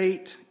sign and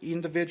date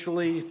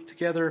individually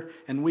together,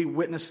 and we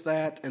witness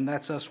that, and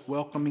that's us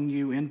welcoming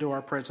you into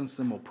our presence.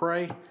 Then we'll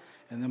pray,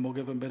 and then we'll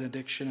give a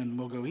benediction, and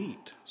we'll go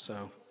eat.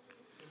 So,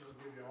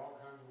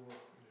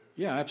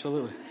 yeah,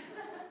 absolutely.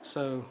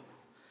 So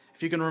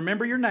if you can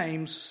remember your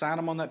names, sign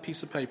them on that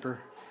piece of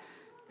paper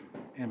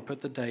and put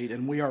the date.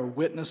 And we are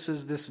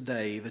witnesses this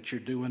day that you're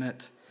doing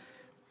it.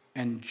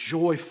 And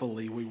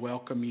joyfully we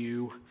welcome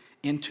you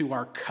into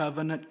our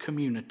covenant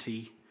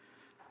community.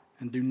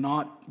 And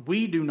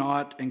we do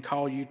not, and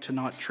call you to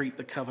not treat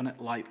the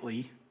covenant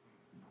lightly.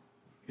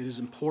 It is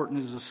important.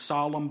 It is a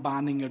solemn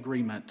binding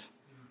agreement.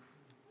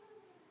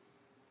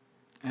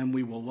 And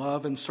we will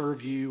love and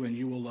serve you, and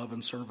you will love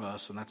and serve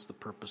us. And that's the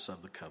purpose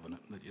of the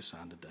covenant that you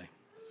signed today.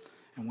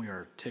 And we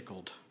are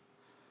tickled.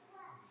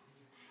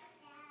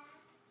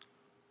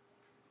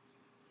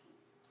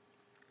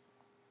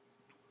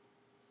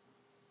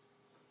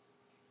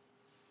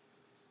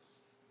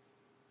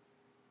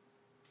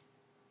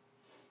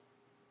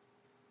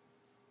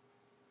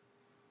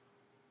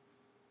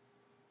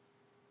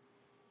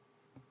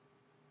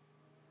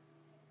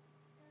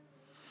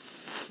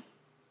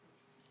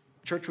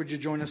 Church, would you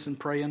join us in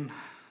praying?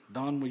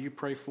 Don, will you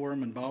pray for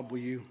him? And Bob, will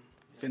you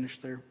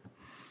finish there?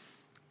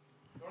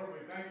 Lord,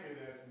 we thank you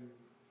that you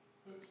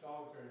put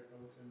solitary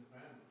folks in the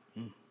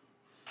family.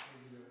 Thank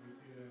you that we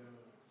see that on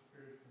a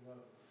spiritual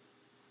level.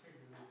 Thank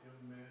you for this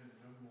young man and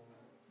young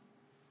woman.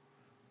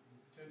 The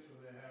potential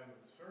they have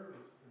in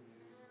service for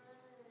you,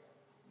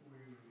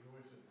 we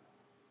rejoice in that.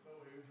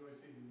 But we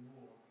rejoice even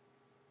more.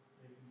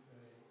 They can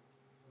say,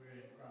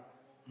 we're in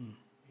Christ.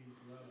 He's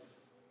loved.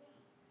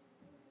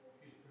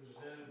 He's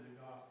presented the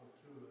gospel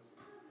to us,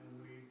 and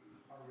we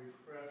are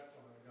refreshed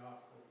by the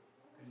gospel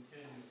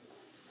continually.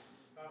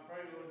 I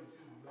pray, Lord, that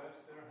you bless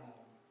their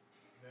home,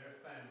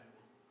 their family,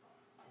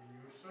 in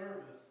your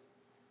service,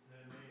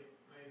 that may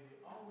they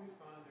always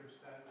find their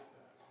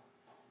satisfaction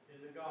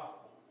in the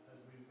gospel, as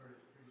we've heard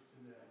it preached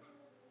today.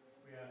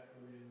 We ask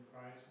it in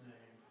Christ's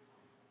name.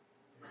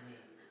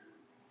 Amen.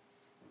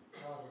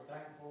 Lord, we're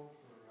thankful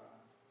for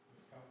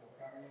this couple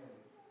coming and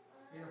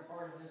being a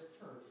part of this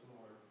church,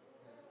 Lord,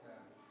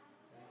 that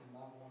they can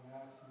love on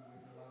us and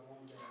we can love on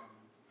them.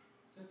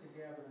 Sit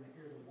together and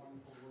hear the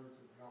wonderful words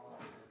of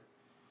God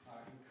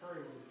that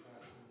encourages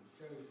us and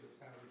shows us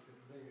how we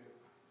should live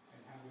and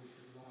how we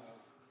should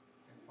love.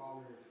 And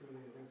Father,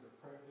 truly it is a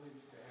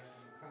privilege to have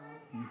them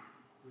come.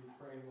 We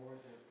pray, Lord,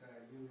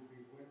 that you would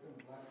be with them,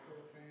 bless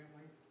their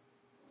family,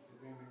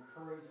 give them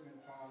encouragement,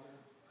 Father,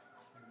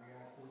 and we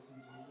ask this in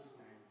Jesus'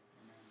 name.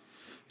 Amen.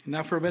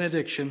 Now for a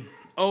benediction.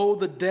 Oh,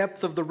 the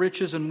depth of the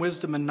riches and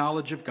wisdom and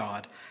knowledge of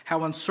God.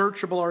 How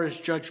unsearchable are his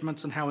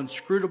judgments and how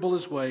inscrutable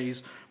his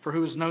ways. For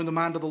who has known the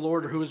mind of the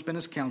Lord, or who has been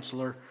his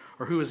counselor,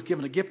 or who has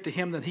given a gift to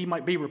him that he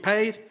might be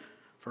repaid?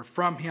 For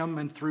from him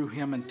and through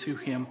him and to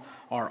him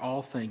are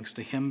all things.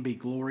 To him be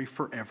glory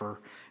forever.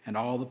 And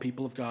all the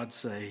people of God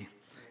say,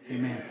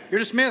 Amen. You're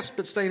dismissed,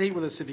 but stay and eat with us if you